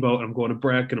to Steamboat and I'm going to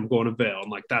Breck and I'm going to Vail.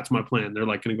 And like, that's my plan. They're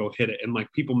like going to go hit it. And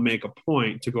like people make a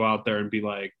point to go out there and be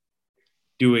like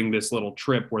doing this little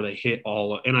trip where they hit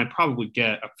and I probably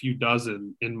get a few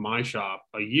dozen in my shop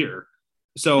a year.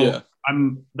 So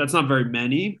that's not very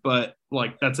many, but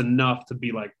like that's enough to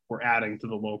be like we're adding to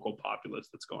the local populace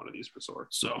that's going to these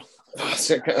resorts. So I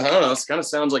don't know. It kind of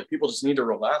sounds like people just need to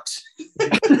relax.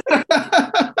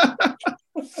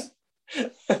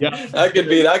 Yeah, that could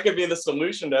be the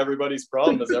solution to everybody's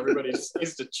problem. Is everybody just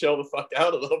needs to chill the fuck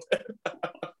out a little bit.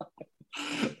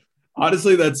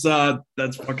 Honestly, that's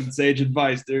fucking sage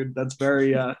advice, dude. That's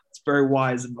it's very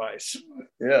wise advice.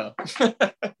 Yeah.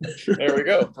 There we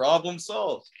go. Problem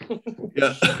solved.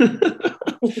 Yeah.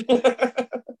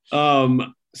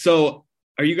 So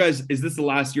is this the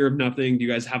last year of nothing? Do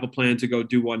you guys have a plan to go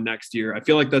do one next year? I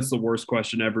feel like that's the worst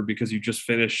question ever because you just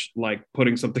finished like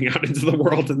putting something out into the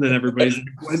world and then everybody's like,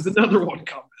 when's another one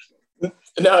coming?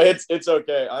 No, it's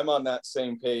okay. I'm on that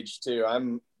same page too.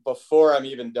 Before I'm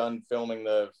even done filming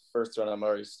the first one, I'm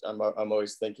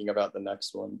always thinking about the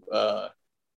next one.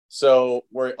 So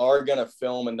we are gonna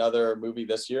film another movie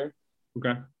this year.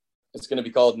 Okay. It's gonna be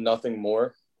called Nothing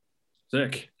More.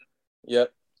 Sick.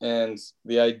 Yep. And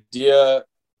the idea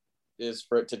is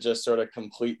for it to just sort of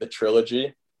complete the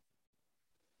trilogy.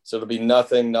 So it'll be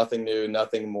nothing new,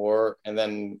 nothing more. And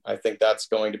then I think that's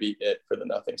going to be it for the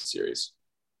Nothing series.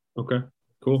 Okay,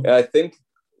 cool. And I think,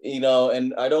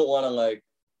 and I don't want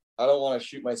to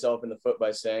shoot myself in the foot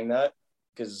by saying that,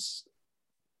 because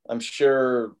I'm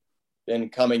sure in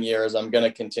coming years, I'm going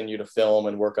to continue to film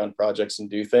and work on projects and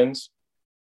do things.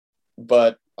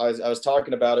 But I was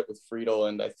talking about it with Friedel,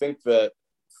 and I think that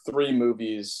 3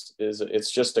 movies it's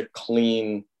just a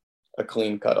clean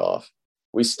cut off.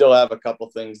 We still have a couple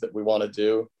things that we want to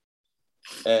do.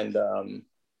 And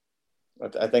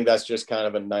I think that's just kind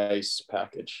of a nice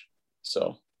package.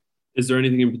 So is there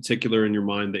anything in particular in your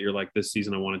mind that you're like, this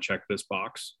season I want to check this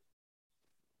box?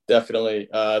 Definitely.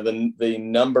 The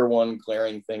number one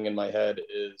glaring thing in my head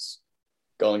is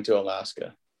going to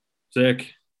Alaska.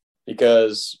 Sick.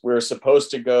 Because we were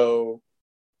supposed to go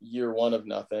year 1 of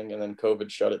Nothing, and then COVID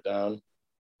shut it down.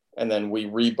 And then we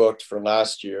rebooked for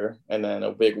last year, and then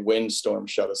a big windstorm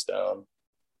shut us down.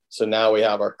 So now we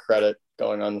have our credit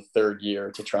going on the 3rd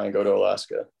year to try and go to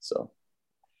Alaska. So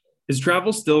is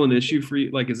travel still an issue for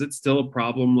you? Like, is it still a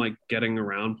problem, like getting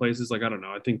around places? Like, I don't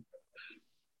know. I think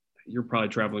you're probably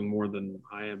traveling more than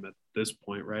I am at this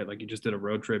point, right? Like you just did a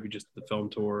road trip, you just did the film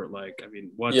tour. Like, I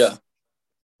mean,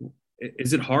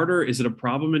 is it harder? Is it a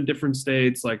problem in different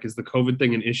states? Like, is the COVID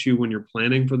thing an issue when you're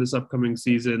planning for this upcoming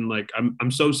season? Like,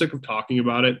 I'm so sick of talking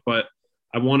about it, but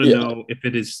I want to know if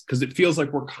it is, because it feels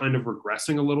like we're kind of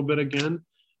regressing a little bit again,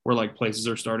 where like places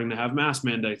are starting to have mask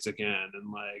mandates again,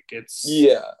 and like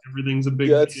everything's a big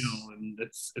deal, and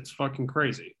it's fucking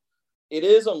crazy. It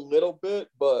is a little bit,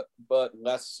 but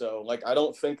less so. Like, I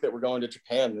don't think that we're going to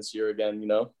Japan this year again.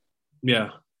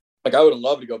 Yeah. Like, I would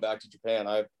love to go back to Japan.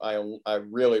 I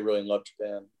really, really love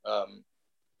Japan.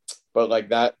 but like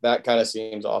that kind of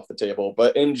seems off the table.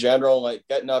 But in general, like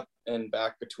getting up and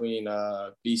back between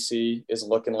BC is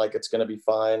looking like it's going to be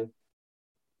fine.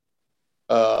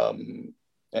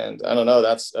 And I don't know,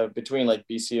 that's between like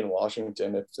BC and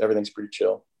Washington, everything's pretty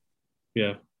chill.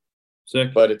 Yeah.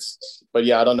 Sick. But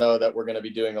yeah, I don't know that we're going to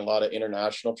be doing a lot of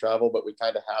international travel, but we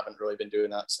kind of haven't really been doing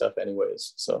that stuff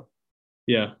anyways. So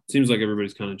yeah, seems like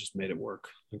everybody's kind of just made it work.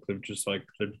 Like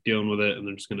they're dealing with it and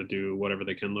they're just going to do whatever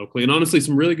they can locally. And honestly,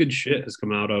 some really good shit has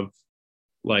come out of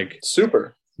like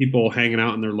super people hanging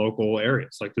out in their local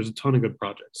areas. Like there's a ton of good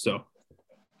projects. So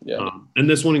yeah. And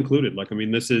this one included. Like, I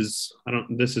mean, this is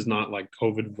not like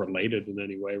COVID related in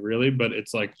any way really, but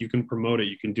it's like you can promote it.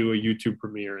 You can do a YouTube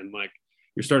premiere, and like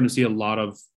you're starting to see a lot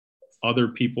of other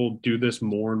people do this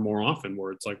more and more often,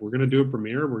 where it's like, we're going to do a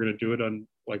premiere. We're going to do it on,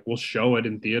 like, we'll show it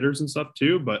in theaters and stuff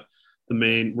too, but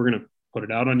we're going to put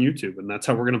it out on YouTube, and that's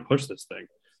how we're going to push this thing.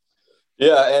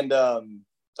 Yeah. And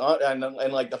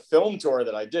like the film tour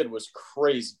that I did was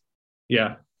crazy.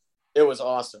 Yeah. It was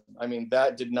awesome. I mean,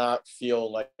 that did not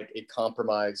feel like a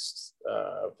compromised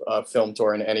film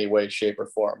tour in any way, shape, or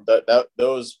form.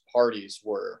 Those parties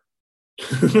were.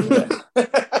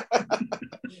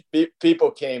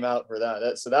 People came out for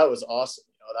that. So that was awesome.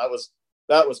 You know,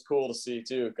 that was cool to see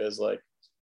too, because like,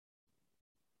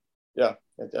 yeah,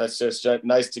 it's just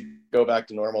nice to go back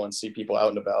to normal and see people out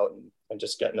and about and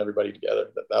just getting everybody together.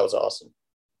 That was awesome.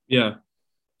 Yeah.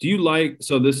 Do you like,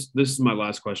 so this is my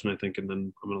last question, I think, and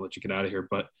then I'm going to let you get out of here,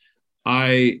 but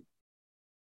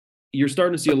you're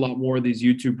starting to see a lot more of these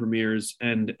YouTube premieres,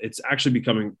 and it's actually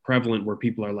becoming prevalent where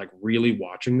people are like really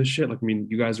watching this shit. Like, I mean,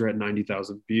 you guys are at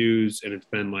 90,000 views, and it's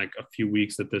been like a few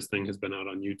weeks that this thing has been out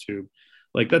on YouTube.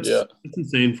 Like that's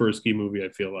insane for a ski movie, I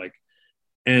feel like.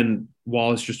 And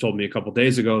Wallace just told me a couple of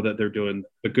days ago that they're doing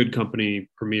the Good Company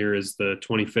premiere is the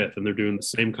 25th, and they're doing the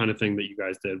same kind of thing that you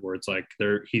guys did, where it's like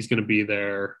he's going to be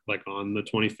there like on the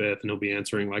 25th, and he'll be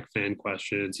answering like fan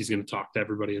questions. He's going to talk to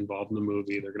everybody involved in the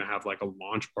movie. They're going to have like a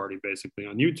launch party basically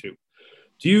on YouTube.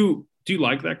 Do you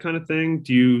like that kind of thing?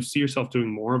 Do you see yourself doing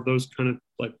more of those kind of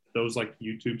like those like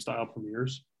YouTube style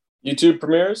premieres? YouTube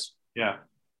premieres? Yeah.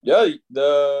 Yeah.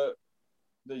 The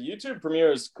YouTube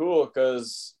premiere is cool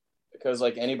because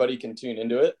like anybody can tune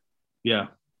into it. Yeah.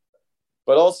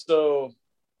 But also,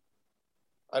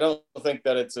 I don't think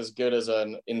that it's as good as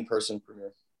an in-person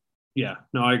premiere. Yeah,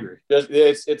 no, I agree.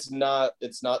 It's not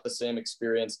the same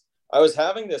experience. I was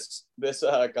having this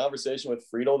conversation with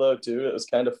Friedel though too. It was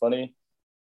kind of funny.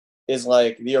 Is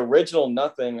like the original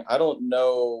Nothing. I don't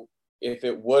know if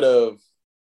it would have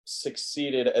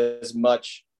succeeded as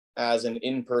much as an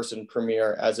in-person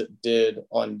premiere as it did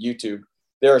on YouTube.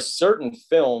 There are certain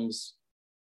films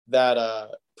that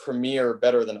premiere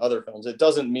better than other films. It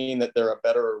doesn't mean that they're a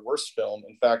better or worse film.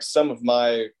 In fact, some of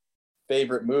my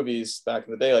favorite movies back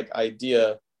in the day, like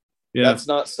Idea, that's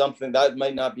not something that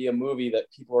might not be a movie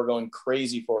that people are going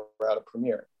crazy for at a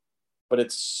premiere, but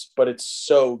it's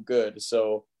so good.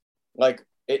 So like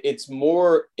it's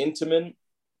more intimate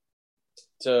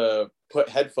to put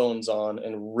headphones on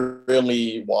and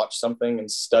really watch something and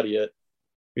study it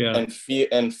and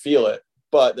feel it.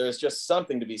 But there's just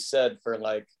something to be said for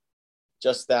like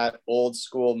just that old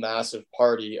school massive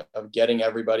party of getting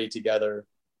everybody together,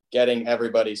 getting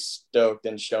everybody stoked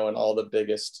and showing all the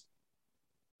biggest,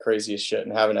 craziest shit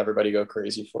and having everybody go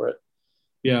crazy for it.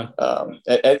 Yeah.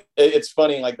 It's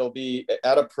funny, like they'll be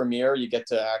at a premiere, you get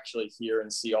to actually hear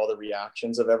and see all the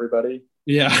reactions of everybody.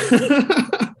 Yeah.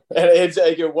 And it's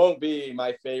like, it won't be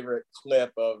my favorite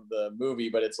clip of the movie,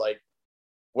 but it's like,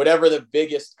 whatever the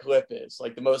biggest clip is,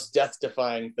 like the most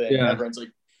death-defying thing, everyone's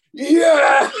like,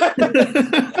 yeah!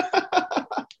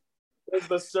 There's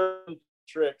the certain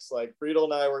tricks, like Friedel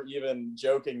and I were even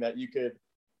joking that you could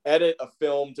edit a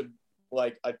film to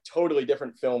like a totally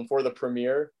different film for the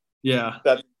premiere. Yeah.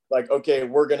 That like, okay,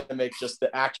 we're going to make just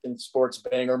the action sports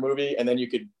banger movie, and then you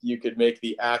could make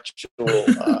the actual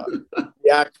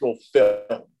film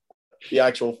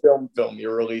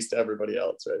you release to everybody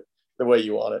else, right? The way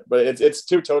you want it. But it's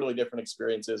two totally different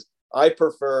experiences. I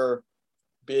prefer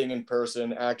being in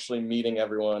person, actually meeting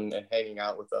everyone and hanging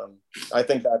out with them. I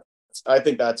think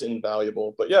that's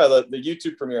invaluable. But yeah, the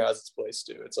YouTube premiere has its place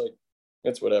too. It's like,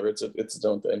 it's whatever. It's its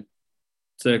own thing.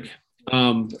 Sick.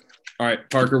 All right,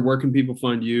 Parker, where can people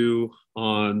find you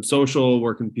on social?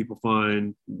 Where can people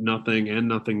find Nothing and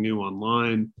Nothing New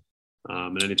online?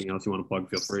 And anything else you want to plug,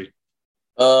 feel free.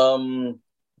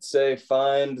 Say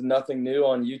find Nothing New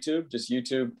on YouTube, just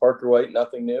YouTube Parker White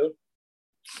Nothing New.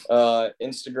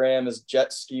 Instagram is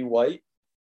Jet Ski White,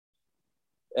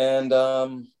 and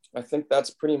I think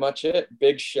that's pretty much it.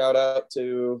 Big shout out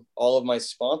to all of my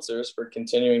sponsors for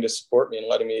continuing to support me and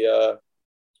letting me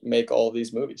make all of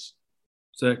these movies.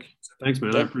 Sick. Thanks,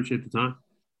 man. I appreciate the time.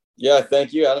 Yeah,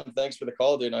 thank you, Adam. Thanks for the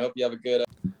call, dude. I hope you have a good.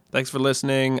 Thanks for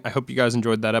listening. I hope you guys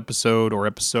enjoyed that episode or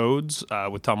episodes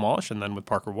with Tom Walsh and then with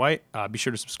Parker White. Be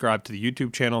sure to subscribe to the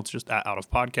YouTube channel. It's just at Out of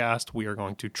Podcast. We are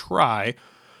going to try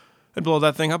and blow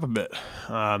that thing up a bit.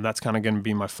 That's kind of going to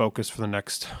be my focus for the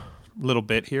next little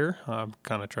bit here.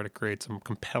 Kind of try to create some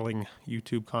compelling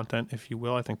YouTube content, if you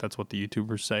will. I think that's what the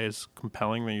YouTubers say is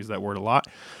compelling. They use that word a lot.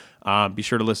 Be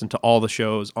sure to listen to all the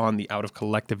shows on the Out of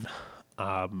Collective.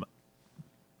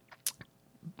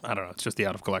 I don't know. It's just the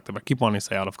Out of Collective. I keep wanting to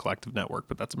say Out of Collective Network,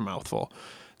 but that's a mouthful.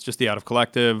 It's just the Out of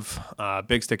Collective,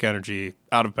 Big Stick Energy,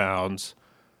 Out of Bounds,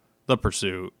 The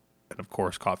Pursuit, and of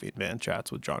course, Coffee and Van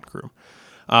Chats with John Kroom.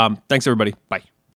 Thanks, everybody. Bye.